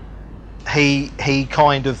that he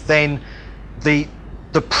kind of then the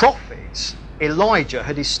prophets, Elijah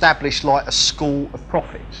had established like a school of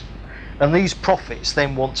prophets, and these prophets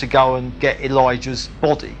then want to go and get Elijah's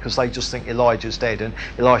body because they just think Elijah's dead, and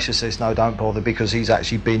Elisha says no, don't bother, because he's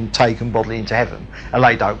actually been taken bodily into heaven, and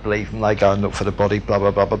they don't believe him. They go and look for the body, blah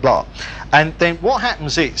blah blah blah blah. And then what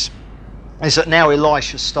happens is that now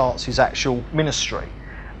Elisha starts his actual ministry.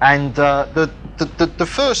 And the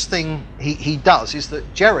first thing he does is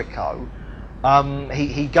that Jericho,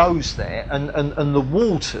 he goes there, and the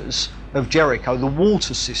waters of Jericho, the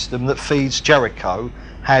water system that feeds Jericho,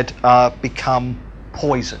 had become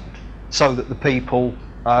poisoned, so that the people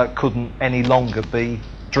couldn't any longer be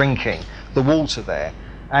drinking the water there.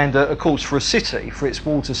 And of course, for a city, for its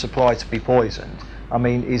water supply to be poisoned, I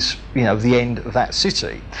mean, is, you know, the end of that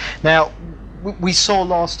city. Now, we saw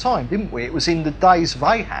last time, didn't we? It was in the days of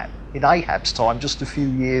Ahab, in Ahab's time, just a few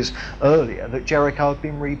years earlier, that Jericho had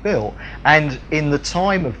been rebuilt. And in the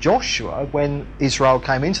time of Joshua, when Israel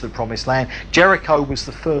came into the Promised Land, Jericho was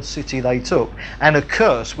the first city they took. And a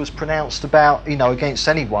curse was pronounced about, you know, against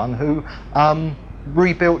anyone who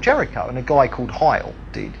rebuilt Jericho. And a guy called Hiel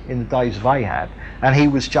did in the days of Ahab. And he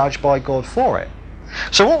was judged by God for it.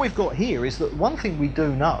 So what we've got here is that one thing we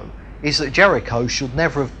do know is that Jericho should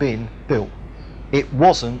never have been built. It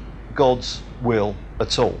wasn't God's will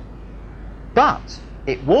at all. But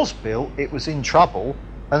it was built, it was in trouble,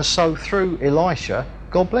 and so through Elisha,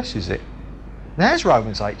 God blesses it. Now, that's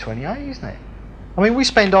Romans 8:28, isn't it? I mean, we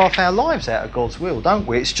spend half our lives out of God's will, don't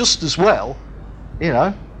we? It's just as well, you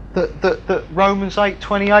know, that Romans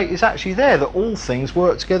 8:28 is actually there, that all things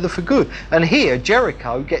work together for good. And here,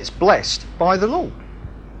 Jericho gets blessed by the Lord.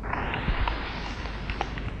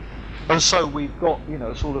 And so we've got, you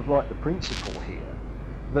know, sort of like the principle here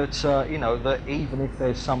that, you know, that even if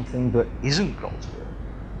there's something that isn't God's will,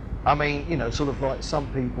 I mean, you know, sort of like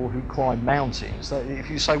some people who climb mountains, if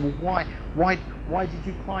you say, well, why did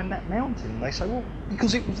you climb that mountain? They say, well,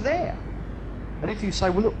 because it was there. And if you say,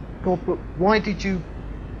 well, look, God, but why did you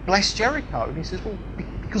bless Jericho? And he says, well,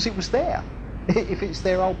 because it was there. If it's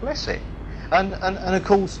there, I'll bless it. And of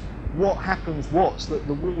course, what happens was that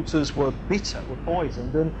the waters were bitter, were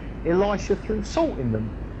poisoned, and Elisha threw salt in them.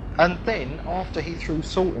 And then, after he threw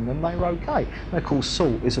salt in them, they were okay. And of course,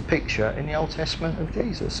 salt is a picture in the Old Testament of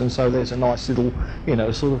Jesus. And so there's a nice little, you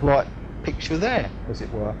know, sort of like picture there, as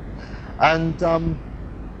it were. And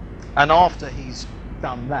after he's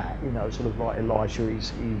done that, you know, sort of like Elisha,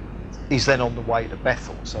 he's then on the way to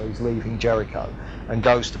Bethel. So he's leaving Jericho and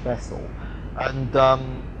goes to Bethel. And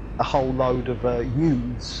a whole load of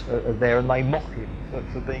youths are there, and they mock him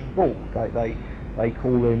for being bald. They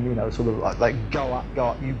call him, you know, sort of like, they go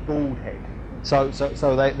up, you bald head. So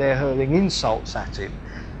they're hurling insults at him.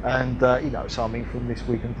 And, you know, so I mean, from this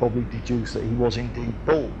we can probably deduce that he was indeed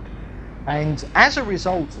bald. And as a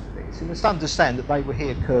result of this, you must understand that they were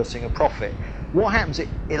here cursing a prophet. What happens is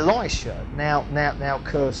Elisha now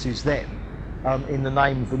curses them in the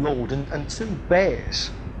name of the Lord, and two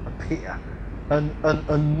bears appear and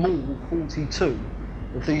maul 42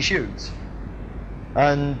 of these youths.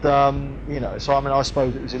 And so I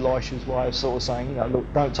suppose it was Elisha's way of sort of saying, look,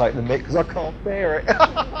 don't take the mick because I can't bear it.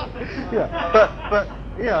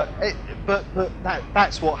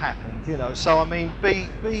 That's what happened. So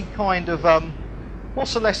be kind of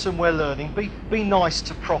what's the lesson we're learning? Be nice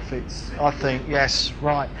to prophets, I think. Yes,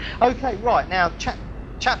 right. Okay, right now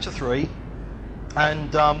chapter 3,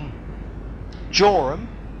 and Joram,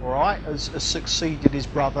 all right, has succeeded his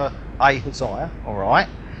brother Ahaziah, all right.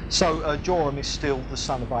 So Joram is still the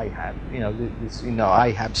son of Ahab.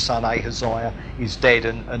 Ahab's son Ahaziah is dead,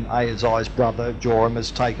 and Ahaziah's brother Joram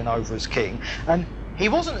has taken over as king. And he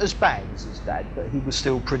wasn't as bad as his dad, but he was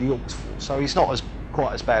still pretty awful. So he's not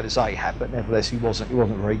quite as bad as Ahab, but nevertheless he wasn't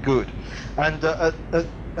very good. And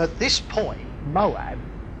at this point, Moab,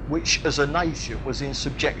 which as a nation was in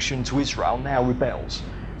subjection to Israel, now rebels.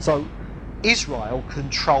 So Israel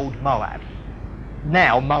controlled Moab.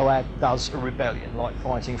 Now Moab does a rebellion, like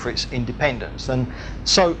fighting for its independence. And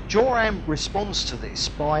so Joram responds to this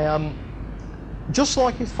by, just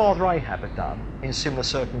like his father Ahab had done in similar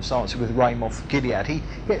circumstances with Ramoth Gilead, he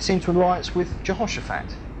gets into alliance with Jehoshaphat.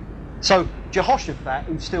 So Jehoshaphat,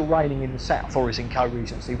 who's still reigning in the south, or is in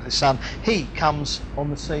co-regency with his son, he comes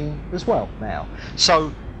on the scene as well now.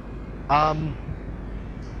 So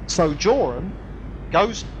Joram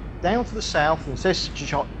goes down to the south and says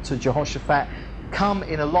to Jehoshaphat, come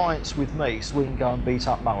in alliance with me so we can go and beat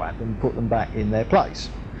up Moab and put them back in their place.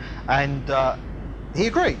 And he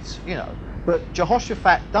agrees, But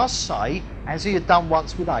Jehoshaphat does say, as he had done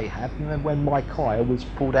once with Ahab, and then when Micaiah was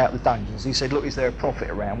pulled out of the dungeons, he said, look, is there a prophet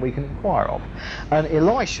around we can inquire of? And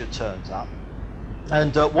Elisha turns up,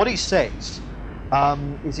 and what he says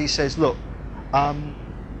is he says, look, I'm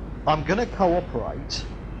going to cooperate,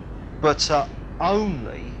 but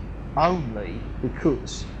only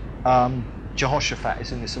because Jehoshaphat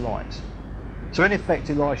is in this alliance. So in effect,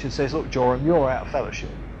 Elisha says, look, Joram, you're out of fellowship,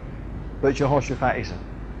 but Jehoshaphat isn't.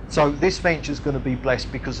 So this venture is going to be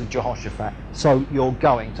blessed because of Jehoshaphat. So you're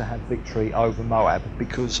going to have victory over Moab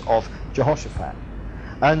because of Jehoshaphat.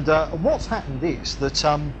 And what's happened is that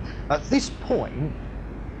at this point,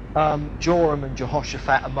 Joram and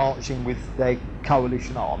Jehoshaphat are marching with their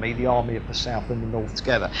coalition army, the army of the south and the north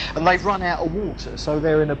together, and they've run out of water, so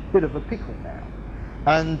they're in a bit of a pickle now.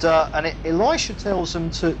 And Elisha tells them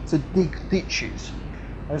to dig ditches,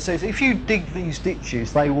 and says, if you dig these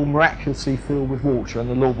ditches, they will miraculously fill with water, and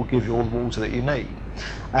the Lord will give you all the water that you need,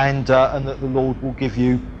 and that the Lord will give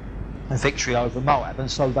you a victory over Moab. And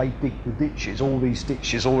so they dig the ditches, all these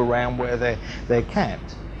ditches all around where they're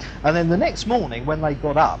camped. And then the next morning, when they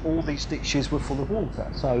got up, all these ditches were full of water.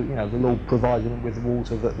 So the Lord provided them with the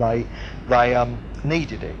water that they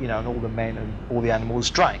needed it, and all the men and all the animals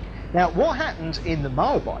drank. Now, what happened in the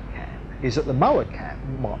Moabite camp is that the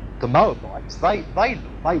Moabites, they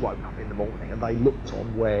woke up in the morning and they looked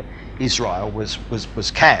on where Israel was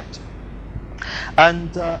camped.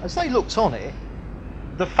 And as they looked on it,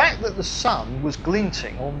 the fact that the sun was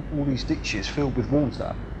glinting on all these ditches filled with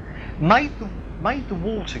water made the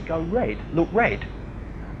water look red.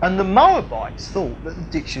 And the Moabites thought that the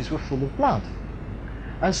ditches were full of blood.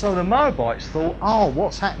 And so the Moabites thought,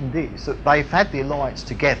 what's happened is that they've had the alliance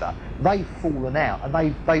together, they've fallen out, and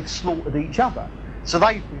they've slaughtered each other. So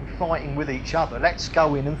they've been fighting with each other, let's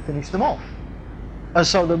go in and finish them off. And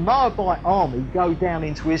so the Moabite army go down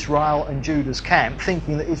into Israel and Judah's camp,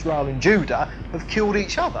 thinking that Israel and Judah have killed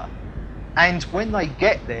each other. And when they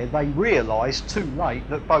get there, they realise too late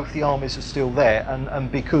that both the armies are still there,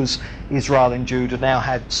 and because Israel and Judah now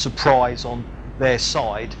had surprise on their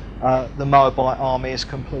side, the Moabite army is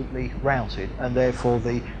completely routed, and therefore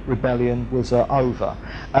the rebellion was over.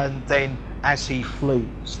 And then, as he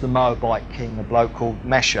flees, the Moabite king, a bloke called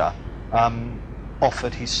Mesha,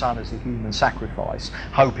 offered his son as a human sacrifice,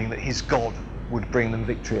 hoping that his God would bring them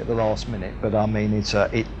victory at the last minute. But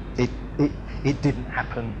it didn't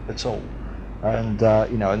happen at all. And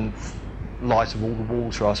in light of all the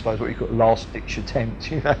water, I suppose, what you call last ditch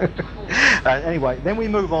attempt, And anyway, then we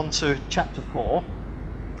move on to chapter 4.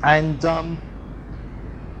 And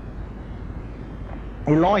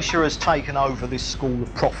Elisha has taken over this school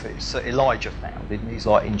of prophets that Elijah founded, and he's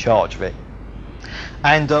in charge of it.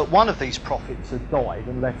 And one of these prophets had died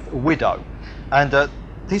and left a widow. And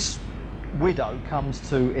this widow comes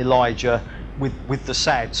to Elijah with the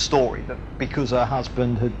sad story that because her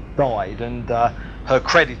husband had died and her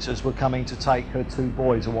creditors were coming to take her 2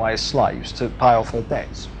 boys away as slaves to pay off her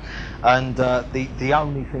debts. And the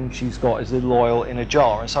only thing she's got is a little oil in a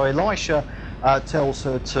jar. And so Elisha tells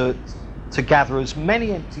her to gather as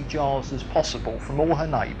many empty jars as possible from all her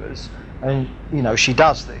neighbours, and she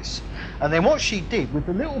does this. And then what she did with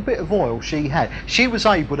the little bit of oil she had, she was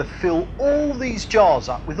able to fill all these jars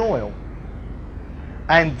up with oil.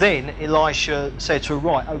 And then Elisha said to her,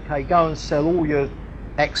 right, okay, go and sell all your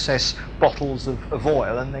excess bottles of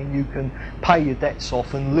oil, and then you can pay your debts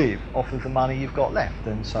off and live off of the money you've got left.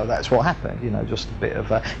 And so that's what happened, just a bit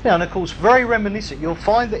of and of course very reminiscent. You'll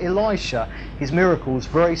find that Elisha, his miracles,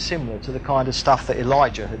 very similar to the kind of stuff that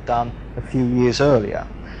Elijah had done a few years earlier.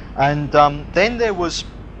 And then there was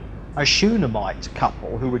a Shunammite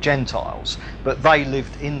couple who were Gentiles, but they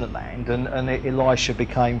lived in the land, and Elisha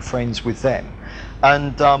became friends with them.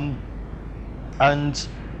 And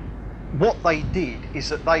what they did is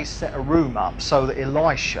that they set a room up so that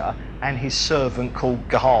Elisha and his servant called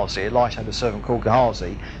Gehazi, Elisha had a servant called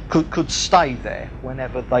Gehazi, could stay there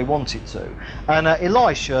whenever they wanted to. And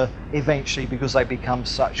Elisha eventually, because they become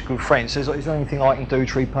such good friends, says, is there anything I can do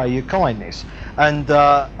to repay your kindness? And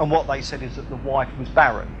what they said is that the wife was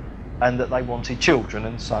barren and that they wanted children,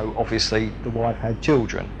 and so obviously the wife had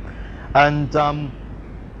children. And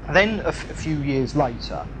then a few years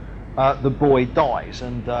later, the boy dies,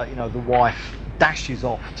 and the wife dashes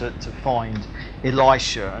off to find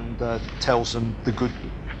Elisha and tells them the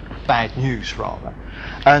bad news rather.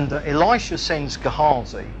 And Elisha sends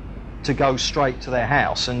Gehazi to go straight to their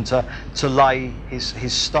house and to lay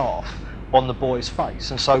his staff on the boy's face.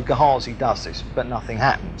 And so Gehazi does this, but nothing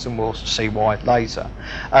happens, and we'll see why later.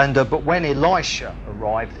 And but when Elisha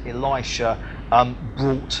arrived, Elisha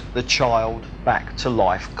brought the child back to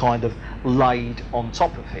life, kind of laid on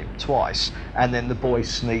top of him twice, and then the boy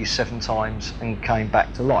sneezed 7 times and came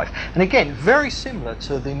back to life. And again, very similar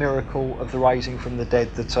to the miracle of the raising from the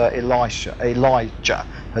dead that Elijah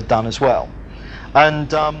had done as well.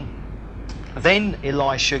 And then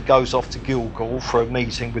Elisha goes off to Gilgal for a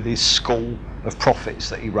meeting with his school of prophets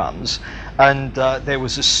that he runs, and there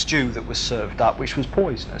was a stew that was served up which was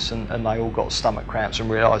poisonous, and they all got stomach cramps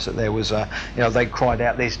and realised that there was they cried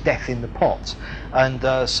out, there's death in the pot. And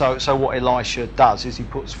so what Elisha does is he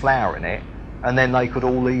puts flour in it, and then they could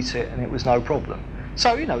all eat it and it was no problem.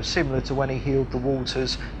 So similar to when he healed the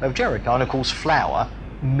waters of Jericho. And of course flour,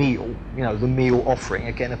 meal, the meal offering,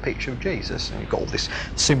 again a picture of Jesus, and you've got all this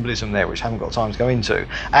symbolism there which I haven't got time to go into.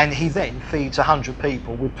 And he then feeds 100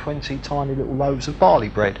 people with 20 tiny little loaves of barley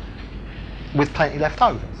bread with plenty left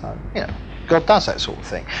over. So God does that sort of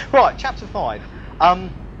thing. Right, chapter 5.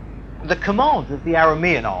 The commander of the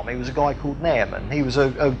Aramean army was a guy called Naaman. He was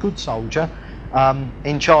a good soldier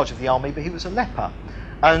in charge of the army, but he was a leper,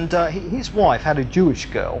 and his wife had a Jewish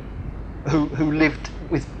girl who lived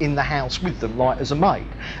in the house with them, like as a maid.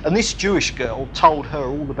 And this Jewish girl told her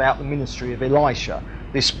all about the ministry of Elisha,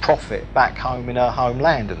 this prophet back home in her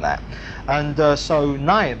homeland and that. And so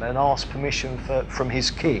Naaman asked permission from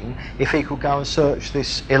his king if he could go and search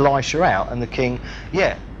this Elisha out. And the king,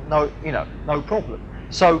 no problem.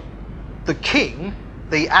 So the king,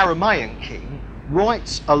 the Aramean king,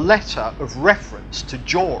 writes a letter of reference to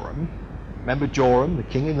Joram. Remember Joram, the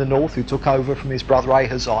king in the north who took over from his brother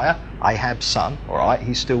Ahaziah, Ahab's son, all right,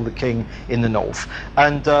 he's still the king in the north.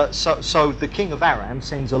 And so the king of Aram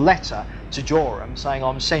sends a letter to Joram saying,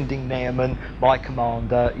 I'm sending Naaman, my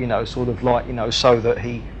commander, so that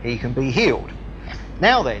he can be healed.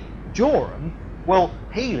 Now then, Joram,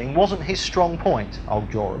 healing wasn't his strong point,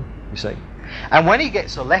 old Joram, you see. And when he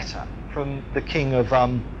gets a letter from the king of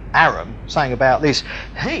Aram saying about this,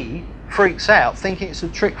 he freaks out thinking it's a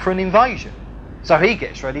trick for an invasion. So he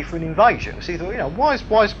gets ready for an invasion. So he thought,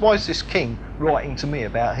 why is this king writing to me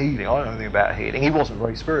about healing? I don't know anything about healing. He wasn't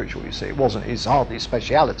very spiritual, you see. It's hardly his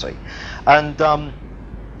speciality. And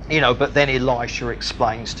but then Elisha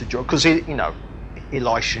explains to Joram, because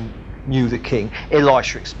Elisha knew the king.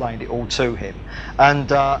 Elisha explained it all to him, and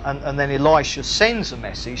then Elisha sends a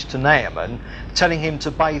message to Naaman telling him to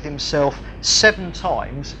bathe himself 7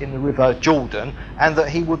 times in the river Jordan, and that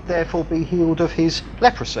he would therefore be healed of his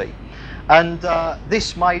leprosy. And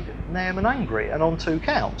this made Naaman angry, and on 2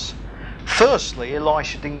 counts. Firstly,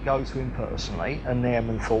 Elisha didn't go to him personally, and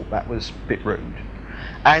Naaman thought that was a bit rude.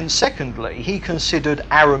 And secondly, he considered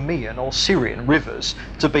Aramean or Syrian rivers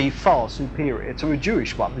to be far superior to a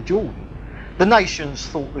Jewish one, the Jordan. The nations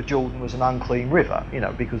thought the Jordan was an unclean river,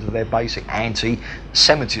 because of their basic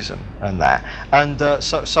anti-Semitism and that. And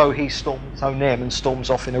so Naaman storms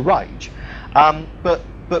off in a rage. But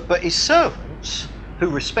his servants, who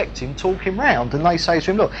respect him, talk him round, and they say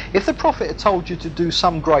to him, look, if the prophet had told you to do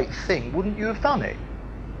some great thing, wouldn't you have done it?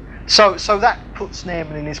 So that puts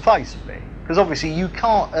Naaman in his place a bit. Because obviously you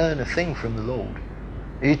can't earn a thing from the Lord.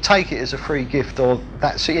 You take it as a free gift, or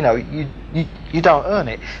that's you don't earn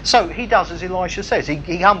it. So he does as Elisha says.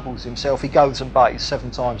 He humbles himself. He goes and bathes 7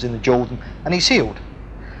 times in the Jordan, and he's healed.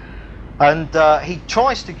 And he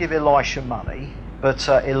tries to give Elisha money, but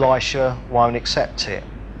Elisha won't accept it.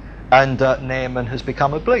 And Naaman has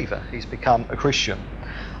become a believer. He's become a Christian.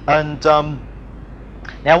 And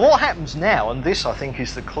now what happens now, and this I think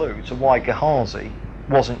is the clue to why Gehazi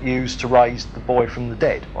wasn't used to raise the boy from the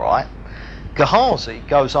dead, all right? Gehazi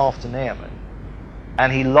goes after Naaman,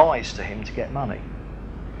 and he lies to him to get money.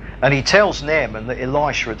 And he tells Naaman that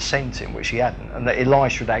Elisha had sent him, which he hadn't, and that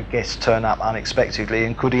Elisha had had guests turn up unexpectedly,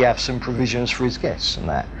 and could he have some provisions for his guests and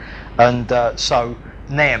that. And so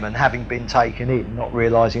Naaman, having been taken in, not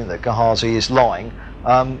realising that Gehazi is lying,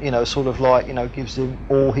 sort of like, gives him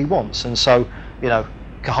all he wants. And so,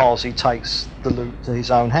 Gehazi takes the loot to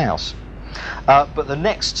his own house. But the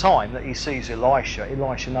next time that he sees Elisha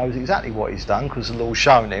knows exactly what he's done, because the Lord's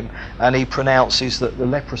shown him, and he pronounces that the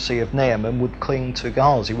leprosy of Naaman would cling to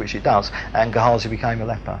Gehazi, which it does, and Gehazi became a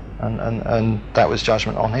leper, and that was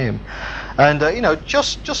judgment on him. And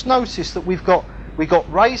just notice that we've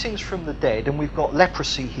got raisings from the dead, and we've got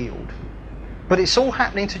leprosy healed, but it's all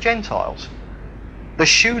happening to Gentiles. The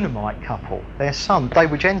Shunammite couple, their son, they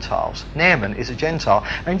were Gentiles. Naaman is a Gentile.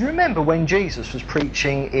 And you remember when Jesus was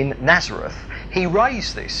preaching in Nazareth, he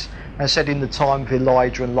raised this and said, in the time of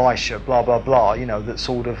Elijah and Elisha, blah, blah, blah, that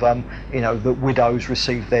sort of, that widows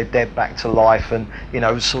received their dead back to life, and,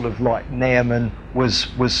 sort of like Naaman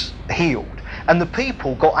was healed. And the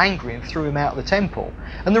people got angry and threw him out of the temple.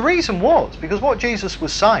 And the reason was, because what Jesus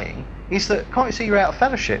was saying is that, can't you see you're out of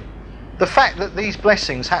fellowship? The fact that these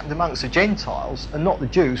blessings happened amongst the Gentiles and not the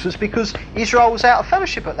Jews was because Israel was out of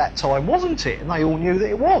fellowship at that time, wasn't it? And they all knew that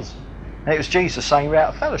it was. And it was Jesus saying we're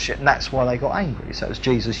out of fellowship, and that's why they got angry. So it was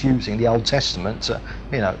Jesus using the Old Testament to,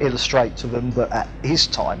 illustrate to them that at his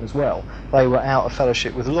time as well, they were out of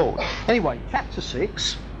fellowship with the Lord. Anyway, chapter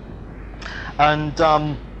 6, and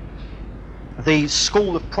the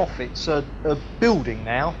school of prophets are building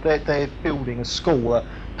now. They're building a school, a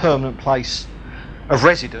permanent place of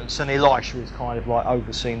residence, and Elisha is kind of like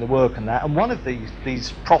overseeing the work and that. And one of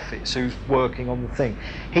these prophets who's working on the thing,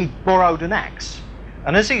 he borrowed an axe,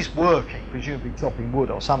 and as he's working, presumably chopping wood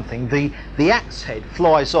or something, the axe head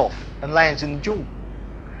flies off and lands in the Jordan,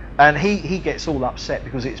 and he gets all upset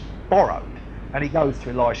because it's borrowed, and he goes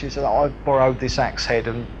to Elisha and says, I've borrowed this axe head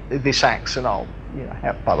and this axe, and I'll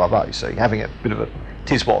blah blah blah, you see, having a bit of a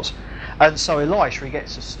tiz-was. And so Elisha, he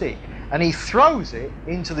gets a stick and he throws it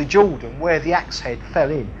into the Jordan where the axe head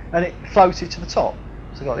fell in, and it floated to the top.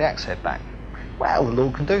 So he got the axe head back. Well, the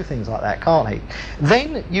Lord can do things like that, can't he?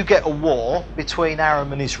 Then you get a war between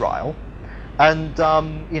Aram and Israel, and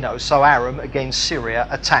so Aram against Syria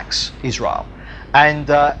attacks Israel, and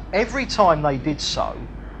every time they did so,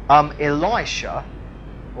 Elisha,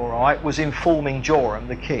 all right, was informing Joram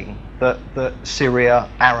the king that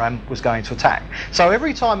Aram was going to attack. So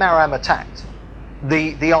every time Aram attacked,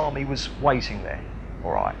 the army was waiting there,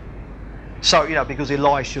 all right. So, because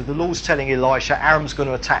Elisha, the Lord's telling Elisha, Aram's going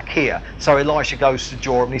to attack here. So Elisha goes to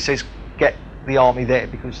Joram and he says, get the army there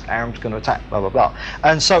because Aram's going to attack, blah, blah, blah.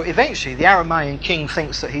 And so eventually the Aramean king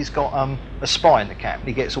thinks that he's got a spy in the camp.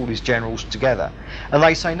 He gets all his generals together. And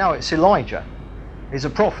they say, no, it's Elijah. He's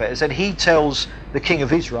a prophet. And said he tells the king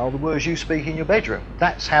of Israel the words you speak in your bedroom.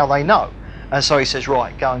 That's how they know. And so he says,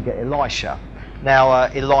 right, go and get Elisha. Now,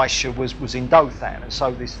 Elisha was in Dothan, and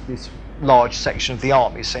so this large section of the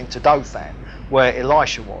army is sent to Dothan, where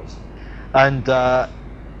Elisha was. And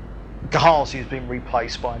Gehazi has been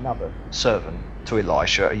replaced by another servant to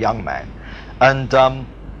Elisha, a young man. And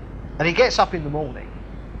he gets up in the morning,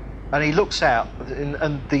 and he looks out,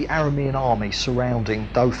 and the Aramean army surrounding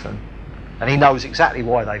Dothan. And he knows exactly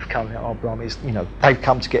why they've come. They've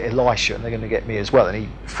come to get Elisha, and they're going to get me as well. And he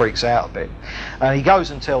freaks out a bit. And he goes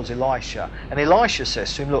and tells Elisha. And Elisha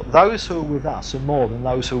says to him, look, those who are with us are more than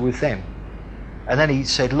those who are with them. And then he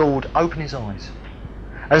said, Lord, open his eyes.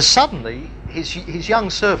 And suddenly, his young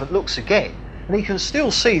servant looks again, and he can still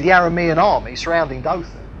see the Aramean army surrounding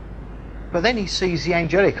Dothan. But then he sees the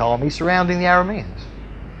angelic army surrounding the Arameans.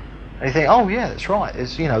 And you think, oh yeah, that's right.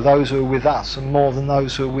 It's, those who are with us and more than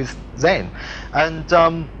those who are with them.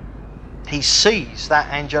 And he sees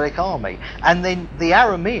that angelic army. And then the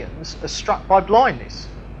Arameans are struck by blindness.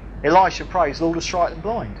 Elisha prays, Lord, will strike them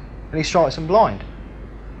blind. And he strikes them blind.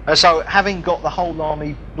 And so, having got the whole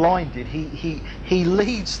army blinded, he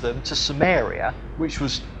leads them to Samaria, which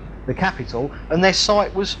was the capital, and their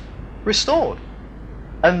sight was restored.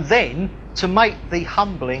 And then, to make the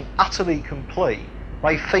humbling utterly complete,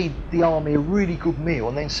 they feed the army a really good meal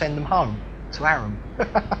and then send them home to Aram.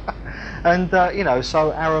 And,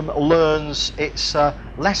 so Aram learns its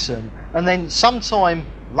lesson. And then sometime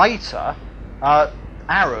later,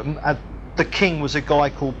 Aram, the king was a guy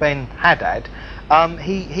called Ben-Hadad,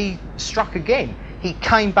 he struck again. He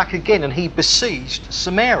came back again and he besieged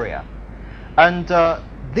Samaria. And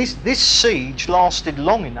this siege lasted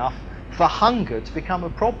long enough for hunger to become a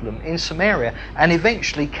problem in Samaria, and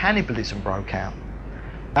eventually cannibalism broke out.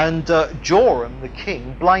 And Joram, the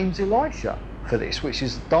king, blames Elisha for this, which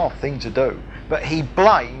is a daft thing to do. But he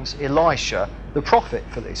blames Elisha, the prophet,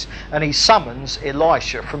 for this. And he summons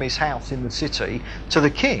Elisha from his house in the city to the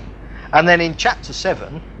king. And then in chapter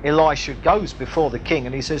 7, Elisha goes before the king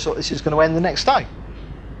and he says, "Look, this is going to end the next day.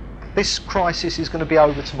 This crisis is going to be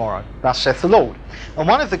over tomorrow. Thus saith the Lord." And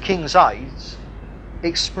one of the king's aides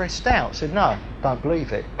expressed doubt, said, "No, don't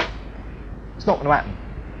believe it. It's not going to happen."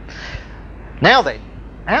 Now then,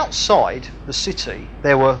 outside the city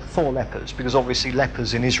there were 4 lepers, because obviously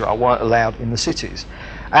lepers in Israel weren't allowed in the cities.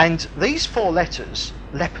 And these 4 lepers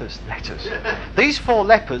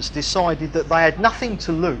decided that they had nothing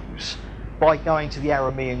to lose by going to the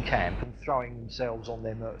Aramean camp and throwing themselves on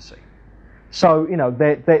their mercy. So,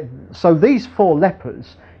 so these 4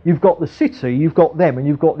 lepers, you've got the city, you've got them, and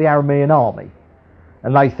you've got the Aramean army.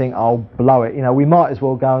 And they think, "Oh, blow it, we might as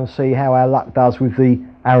well go and see how our luck does with the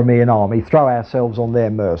Aramean army, throw ourselves on their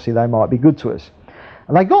mercy, they might be good to us."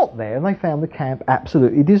 And they got there and they found the camp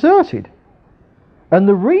absolutely deserted. And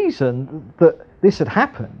the reason that this had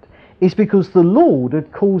happened is because the Lord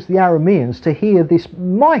had caused the Arameans to hear this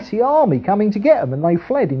mighty army coming to get them, and they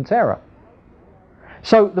fled in terror.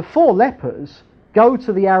 So the 4 lepers go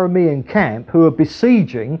to the Aramean camp, who are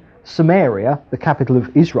besieging Samaria, the capital of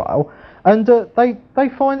Israel, and they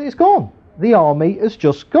find that it's gone. The army has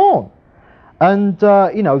just gone. And,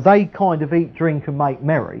 they kind of eat, drink and make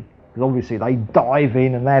merry. Because obviously they dive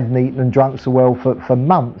in and they hadn't eaten and drunk so well for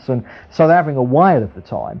months. And so they're having a whale of the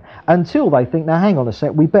time. Until they think, now hang on a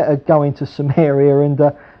sec, we better go into Samaria and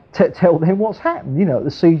tell them what's happened.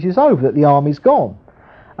 The siege is over, that the army's gone.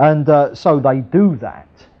 And so they do that.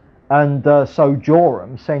 And so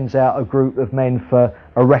Joram sends out a group of men for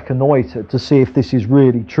a reconnoitre to see if this is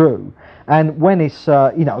really true. And when it's,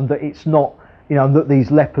 that it's not, that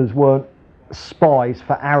these lepers weren't spies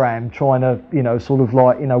for Aram trying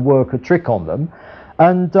to, work a trick on them.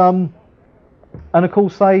 And of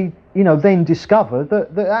course they, then discover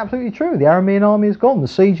that absolutely true. The Aramean army is gone. The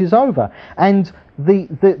siege is over. And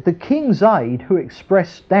the king's aide, who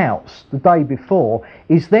expressed doubts the day before,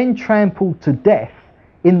 is then trampled to death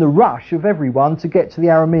in the rush of everyone to get to the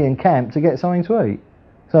Aramean camp to get something to eat.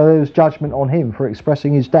 So there was judgment on him for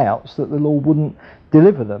expressing his doubts that the Lord wouldn't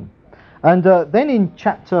deliver them. And then in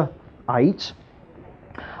chapter 8,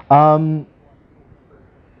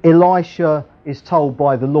 Elisha is told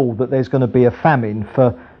by the Lord that there's going to be a famine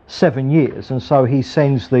for 7 years, and so he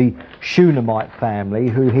sends the Shunammite family,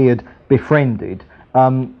 who he had befriended,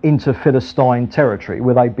 into Philistine territory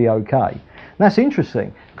where they'd be okay. And that's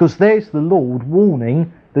interesting, because there's the Lord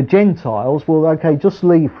warning the Gentiles, well, okay, just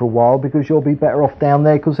leave for a while because you'll be better off down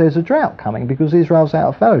there because there's a drought coming, because Israel's out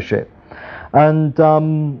of fellowship. And,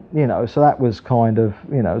 so that was kind of,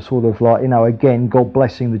 again, God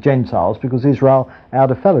blessing the Gentiles because Israel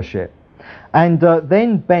out of fellowship. And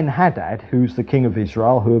then Ben-Hadad, who's the king of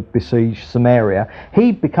Israel, who had besieged Samaria,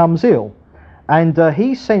 he becomes ill. And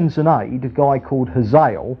he sends an aide, a guy called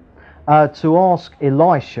Hazael, to ask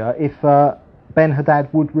Elisha if Ben-Hadad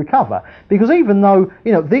would recover. Because even though,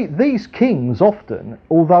 these kings often,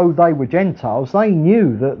 although they were Gentiles, they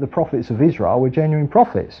knew that the prophets of Israel were genuine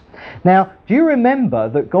prophets. Now, do you remember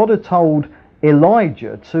that God had told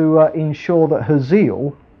Elijah to ensure that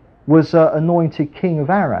Hazael was anointed king of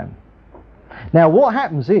Aram? Now, what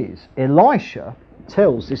happens is, Elisha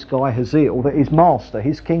tells this guy Hazael that his master,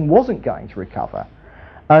 his king, wasn't going to recover.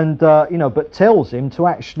 And, but tells him to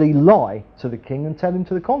actually lie to the king and tell him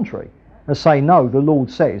to the contrary. And say, no, the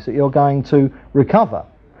Lord says that you're going to recover.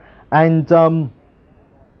 And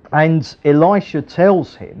Elisha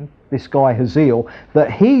tells him, this guy Hazael,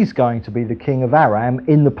 that he's going to be the king of Aram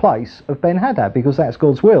in the place of Ben-Hadad, because that's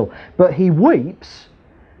God's will. But he weeps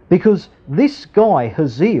because this guy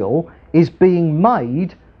Hazael is being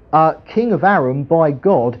made king of Aram by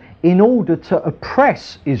God in order to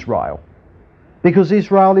oppress Israel, because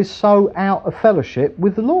Israel is so out of fellowship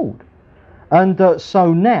with the Lord. And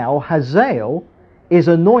so now Hazael is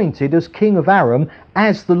anointed as king of Aram,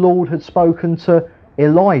 as the Lord had spoken to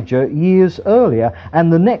Elijah years earlier.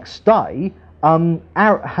 And the next day,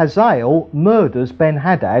 Hazael murders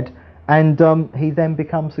Ben-Hadad, and he then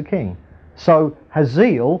becomes the king. So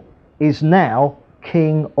Hazael is now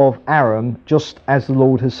king of Aram, just as the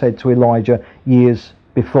Lord has said to Elijah years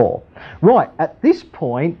before. Right, at this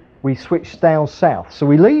point, we switch down south. So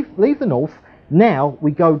we leave the north. Now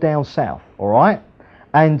we go down south, all right?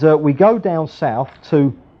 And we go down south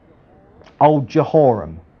to old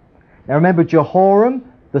Jehoram. Now remember Jehoram,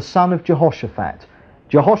 the son of Jehoshaphat.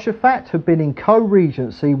 Jehoshaphat had been in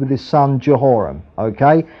co-regency with his son Jehoram.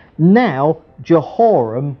 Okay, now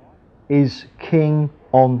Jehoram is king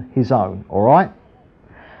on his own. All right,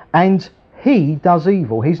 and he does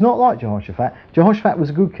evil. He's not like Jehoshaphat. Jehoshaphat was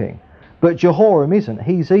a good king, but Jehoram isn't.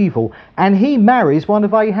 He's evil, and he marries one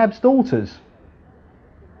of Ahab's daughters.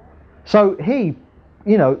 So he,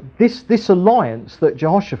 you know, this alliance that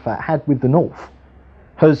Jehoshaphat had with the north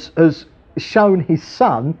has shown his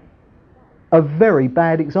son a very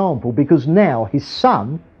bad example, because now his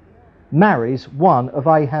son marries one of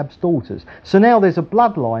Ahab's daughters. So now there's a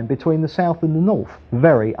bloodline between the south and the north.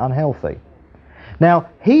 Very unhealthy. Now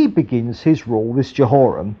he begins his rule, this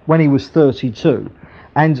Jehoram, when he was 32,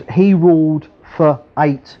 and he ruled for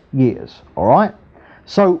 8 years. All right.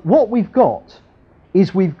 So what we've got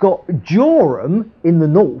is we've got Joram in the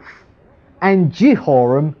north and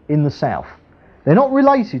Jehoram in the south. They're not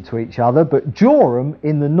related to each other, but Joram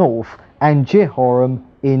in the north and Jehoram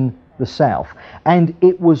in the south. And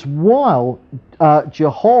it was while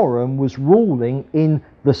Jehoram was ruling in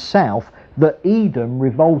the south that Edom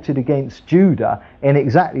revolted against Judah in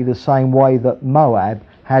exactly the same way that Moab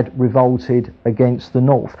had revolted against the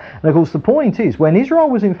north. And of course the point is, when Israel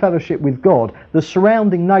was in fellowship with God, the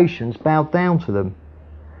surrounding nations bowed down to them.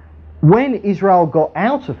 When Israel got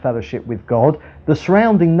out of fellowship with God, the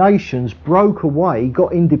surrounding nations broke away,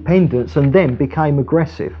 got independence, and then became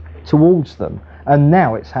aggressive towards them. And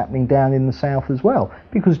now it's happening down in the south as well,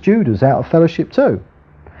 because Judah's out of fellowship too.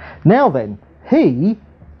 Now then, he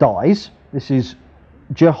dies. This is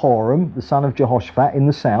Jehoram, the son of Jehoshaphat, in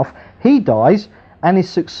the south. He dies and is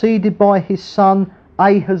succeeded by his son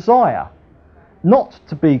Ahaziah, not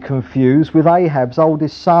to be confused with Ahab's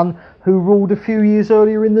oldest son, who ruled a few years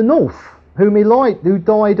earlier in the north, who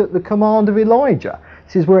died at the command of Elijah.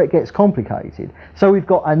 This is where it gets complicated. So we've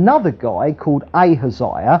got another guy called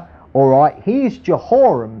Ahaziah. All right, he is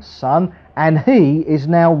Jehoram's son, and he is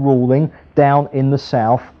now ruling down in the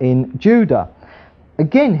south in Judah.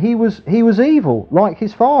 Again, he was evil like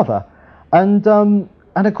his father, and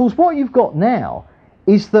of course what you've got now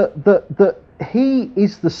is that he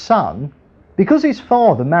is the son, because his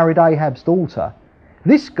father married Ahab's daughter.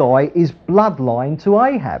 This guy is bloodline to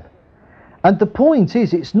Ahab. And the point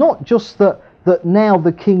is, it's not just that now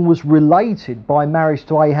the king was related by marriage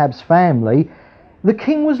to Ahab's family. The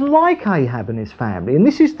king was like Ahab and his family. And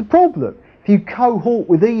this is the problem. If you cohort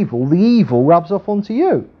with evil, the evil rubs off onto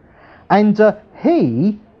you. And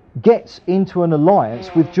he gets into an alliance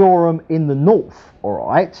with Joram in the north, all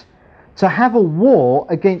right, to have a war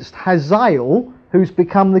against Hazael, who's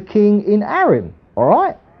become the king in Aram, all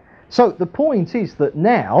right? So the point is that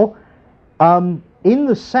now, in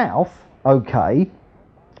the south, okay,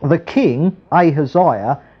 the king,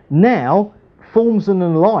 Ahaziah, now forms an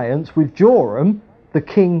alliance with Joram, the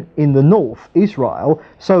king in the north, Israel,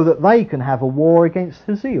 so that they can have a war against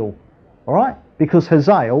Hazael, all right? Because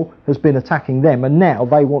Hazael has been attacking them, and now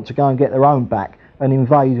they want to go and get their own back and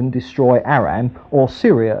invade and destroy Aram, or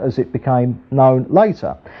Syria as it became known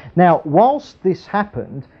later. Now, whilst this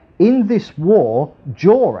happened, in this war,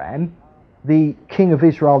 Joram, the king of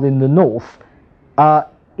Israel in the north,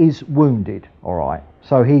 is wounded, all right?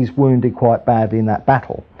 So he's wounded quite badly in that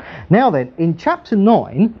battle. Now then, in chapter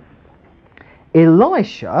 9,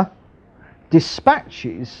 Elisha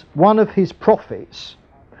dispatches one of his prophets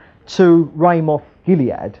to Ramoth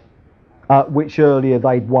Gilead, which earlier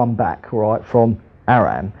they'd won back, all right, from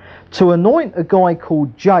Aram, to anoint a guy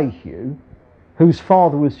called Jehu, whose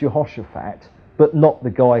father was Jehoshaphat, but not the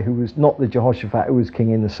guy who was not the Jehoshaphat who was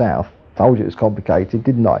king in the south. Told you it was complicated,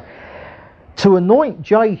 didn't I? To anoint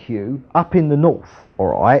Jehu up in the north,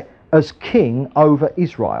 all right, as king over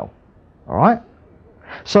Israel, all right.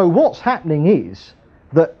 So what's happening is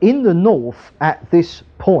that in the north at this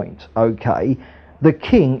point, okay, the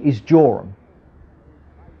king is Joram,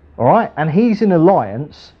 all right, and he's in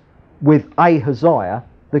alliance with Ahaziah,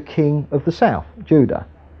 the king of the south, Judah.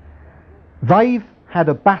 They've had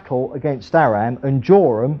a battle against Aram, and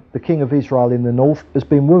Joram, the king of Israel in the north, has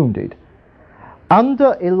been wounded.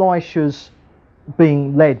 Under Elisha's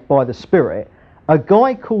being led by the Spirit, a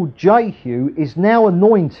guy called Jehu is now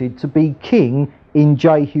anointed to be king in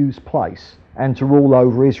Jehu's place and to rule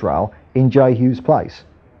over Israel in Jehu's place.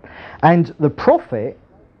 And the prophet,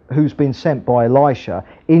 who's been sent by Elisha,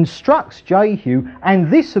 instructs Jehu,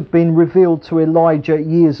 and this had been revealed to Elijah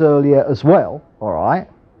years earlier as well, all right,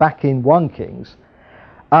 back in 1 Kings,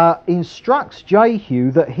 instructs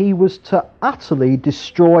Jehu that he was to utterly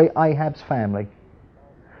destroy Ahab's family,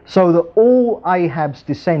 so that all Ahab's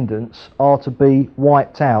descendants are to be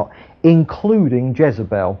wiped out, including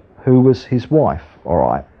Jezebel, who was his wife, all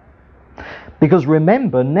right? Because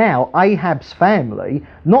remember now, Ahab's family,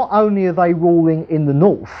 not only are they ruling in the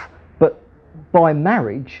north, but by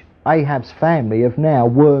marriage, Ahab's family have now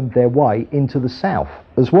wormed their way into the south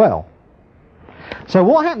as well. So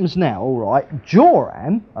what happens now, all right,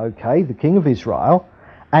 Joram, okay, the king of Israel,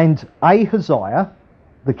 and Ahaziah,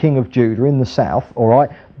 the king of Judah in the south, all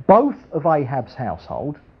right, both of Ahab's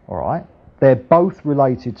household, all right, they're both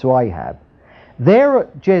related to Ahab. They're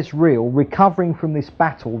at Jezreel recovering from this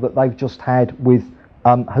battle that they've just had with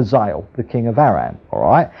Hazael, the king of Aram, all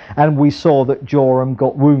right, and we saw that Joram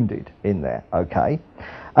got wounded in there, okay.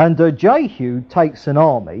 And Jehu takes an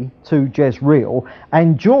army to Jezreel,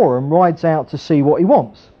 and Joram rides out to see what he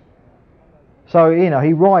wants. So, you know,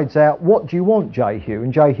 he rides out, "What do you want, Jehu?"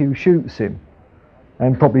 And Jehu shoots him.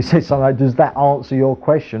 And probably says something like, "Does that answer your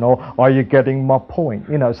question?" Or, "Are you getting my point?"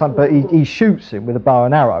 You know, something, but he shoots him with a bow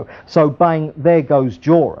and arrow. So bang, there goes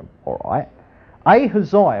Joram, all right.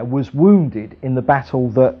 Ahaziah was wounded in the battle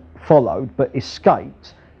that followed, but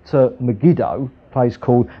escaped to Megiddo, a place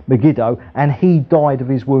called Megiddo, and he died of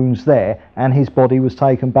his wounds there, and his body was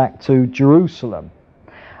taken back to Jerusalem.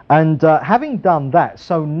 And having done that,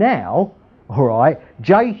 so now, all right,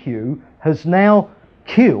 Jehu has now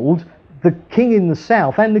killed the king in the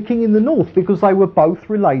south and the king in the north, because they were both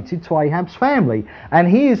related to Ahab's family, and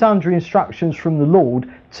he is under instructions from the Lord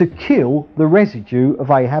to kill the residue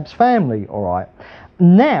of Ahab's family, all right.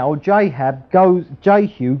 Now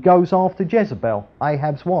Jehu goes after Jezebel,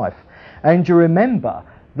 Ahab's wife, and you remember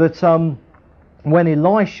that when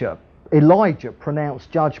Elijah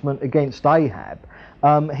pronounced judgment against Ahab,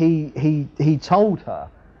 he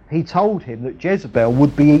told him that Jezebel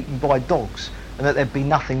would be eaten by dogs and that there'd be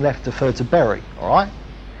nothing left of her to bury, all right?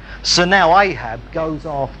 So now Ahab goes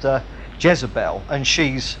after Jezebel, and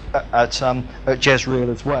she's at Jezreel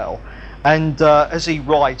as well. And as he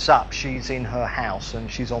rides up, she's in her house and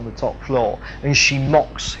she's on the top floor, and she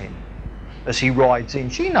mocks him as he rides in.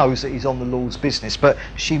 She knows that he's on the Lord's business, but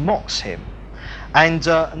she mocks him. And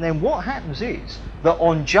then what happens is that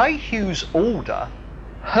on Jehu's order,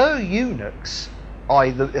 her eunuchs,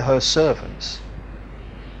 i.e. her servants,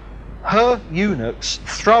 her eunuchs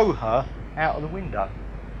throw her out of the window,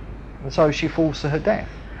 and so she falls to her death,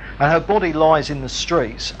 and her body lies in the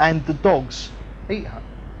streets, and the dogs eat her,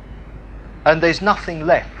 and there's nothing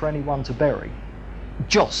left for anyone to bury,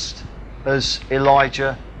 just as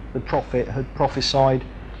Elijah the prophet had prophesied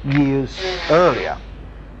years earlier.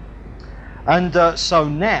 And so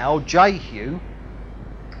now Jehu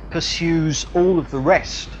pursues all of the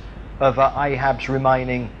rest of Ahab's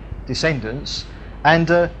remaining descendants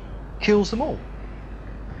and kills them all.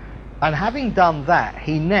 And having done that,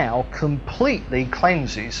 he now completely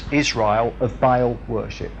cleanses Israel of Baal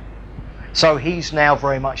worship. So he's now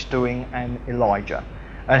very much doing an Elijah,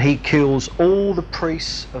 and he kills all the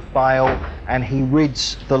priests of Baal, and he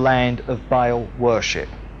rids the land of Baal worship.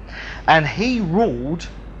 And he ruled,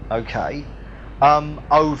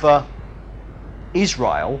 over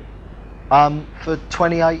Israel for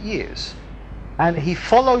 28 years. And he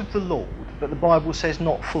followed the Lord, but the Bible says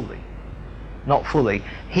not fully. Not fully.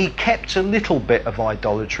 He kept a little bit of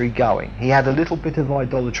idolatry going. He had a little bit of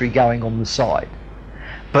idolatry going on the side,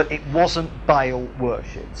 but it wasn't Baal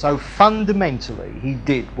worship. So fundamentally, he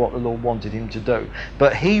did what the Lord wanted him to do.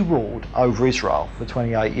 But he ruled over Israel for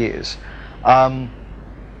 28 years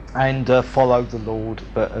and followed the Lord,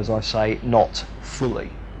 but as I say, not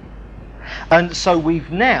fully. And so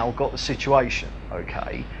we've now got the situation,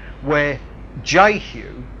 where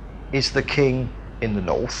Jehu is the king in the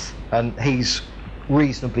north, and he's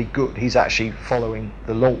reasonably good. He's actually following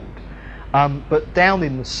the Lord. But down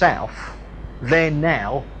in the south, they're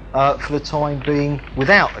now, for the time being,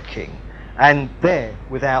 without a king. And they're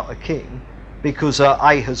without a king because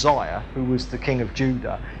Ahaziah, who was the king of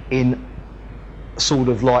Judah, in sort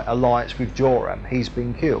of like alliance with Joram, he's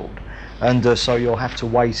been killed. And so you'll have to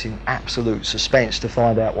wait in absolute suspense to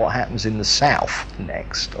find out what happens in the south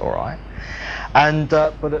next, all right? And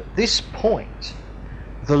but at this point,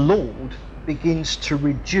 the Lord begins to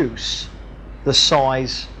reduce the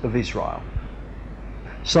size of Israel.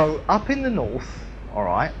 So up in the north, all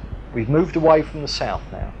right, we've moved away from the south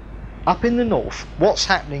now. Up in the north, what's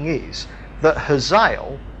happening is that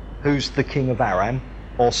Hazael, who's the king of Aram,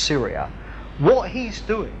 or Syria, what he's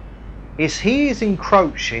doing is he is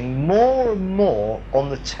encroaching more and more on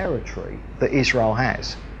the territory that Israel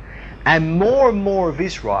has. And more of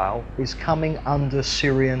Israel is coming under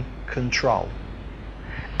Syrian control.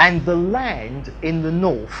 And the land in the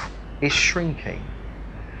north is shrinking.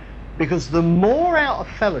 Because the more out of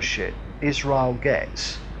fellowship Israel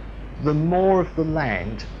gets, the more of the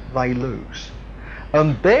land they lose.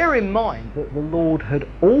 And bear in mind that the Lord had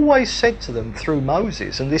always said to them through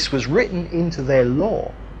Moses, and this was written into their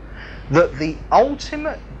law, that the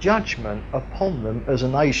ultimate judgment upon them as a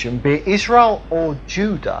nation, be it Israel or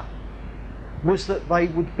Judah, was that they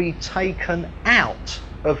would be taken out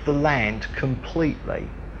of the land completely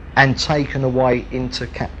and taken away into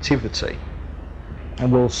captivity.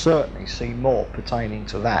 And we'll certainly see more pertaining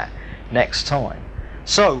to that next time.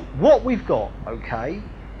 So what we've got, okay,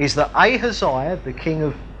 is that Ahaziah, the king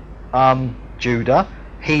of Judah,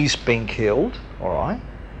 he's been killed, all right?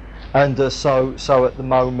 And so at the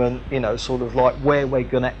moment, you know, sort of like where we're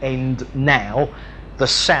going to end now, the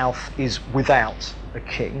south is without a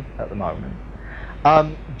king at the moment.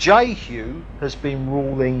 Jehu has been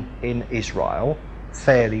ruling in Israel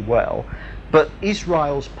fairly well, but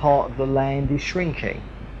Israel's part of the land is shrinking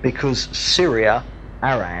because Syria,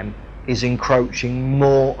 Aram, is encroaching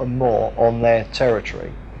more and more on their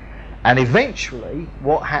territory. And eventually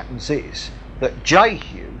what happens is that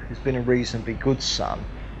Jehu, who's been a reasonably good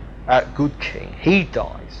king, he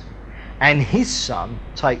dies, and his son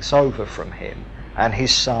takes over from him, and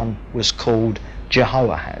his son was called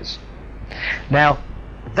Jehoahaz. Now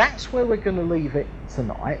that's where we're going to leave it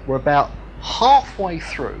tonight. We're about halfway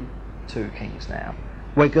through 2 Kings now.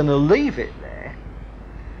 We're going to leave it there.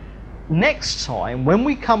 Next time, when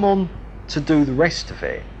we come on to do the rest of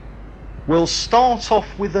it, we'll start off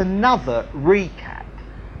with another recap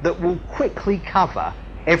that will quickly cover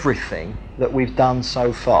everything that we've done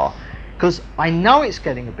so far, because I know it's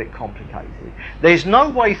getting a bit complicated. There's no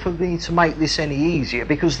way for me to make this any easier,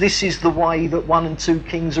 because this is the way that 1 and 2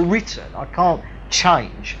 Kings are written. I can't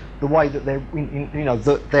change the way that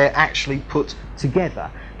they're actually put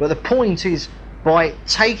together. But the point is, by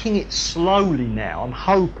taking it slowly now, I'm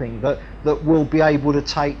hoping that we'll be able to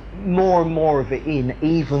take more and more of it in,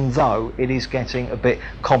 even though it is getting a bit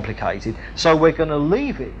complicated. So we're going to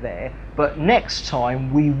leave it there, but next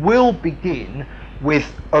time we will begin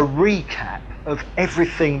with a recap of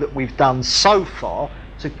everything that we've done so far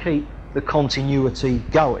to keep the continuity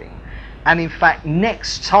going. And in fact,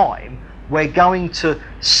 next time we're going to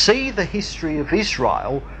see the history of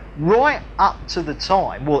Israel right up to the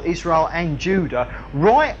time, well, Israel and Judah,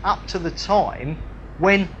 right up to the time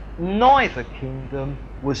when neither kingdom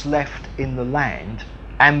was left in the land,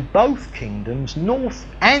 and both kingdoms, north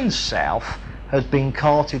and south, had been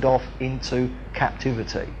carted off into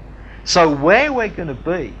captivity. So where we're going to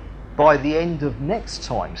be by the end of next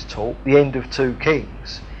time's talk, the end of 2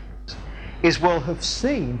 Kings, is we'll have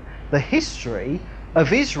seen the history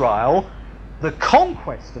of Israel, the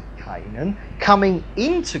conquest of Canaan, coming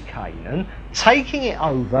into Canaan, taking it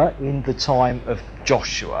over in the time of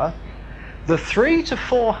Joshua, the 300 to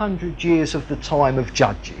 400 years of the time of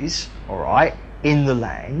Judges, all right, in the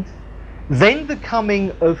land, then the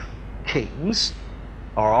coming of kings,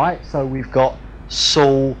 all right, so we've got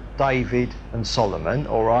Saul, David and Solomon,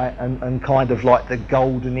 all right, and kind of like the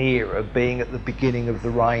golden era being at the beginning of the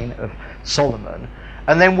reign of Solomon.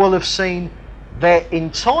 And then we'll have seen their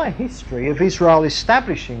entire history of Israel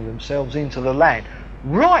establishing themselves into the land,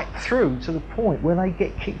 right through to the point where they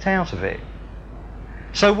get kicked out of it.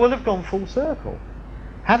 So we'll have gone full circle.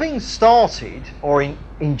 Having started, or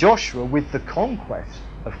in Joshua, with the conquest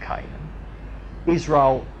of Canaan,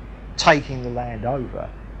 Israel taking the land over.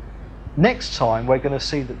 Next time we're going to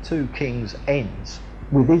see that 2 Kings ends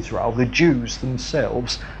with Israel, the Jews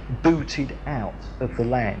themselves, booted out of the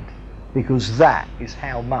land, because that is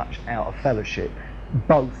how much out of fellowship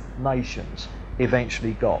both nations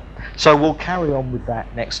eventually got. So we'll carry on with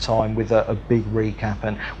that next time with a big recap,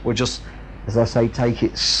 and we'll just, as I say, take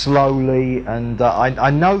it slowly. And I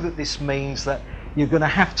know that this means that you're going to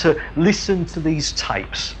have to listen to these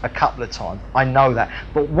tapes a couple of times. I know that.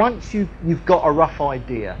 But once you've got a rough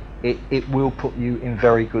idea, it will put you in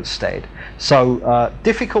very good stead. So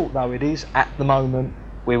difficult though it is at the moment,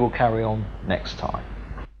 we will carry on next time.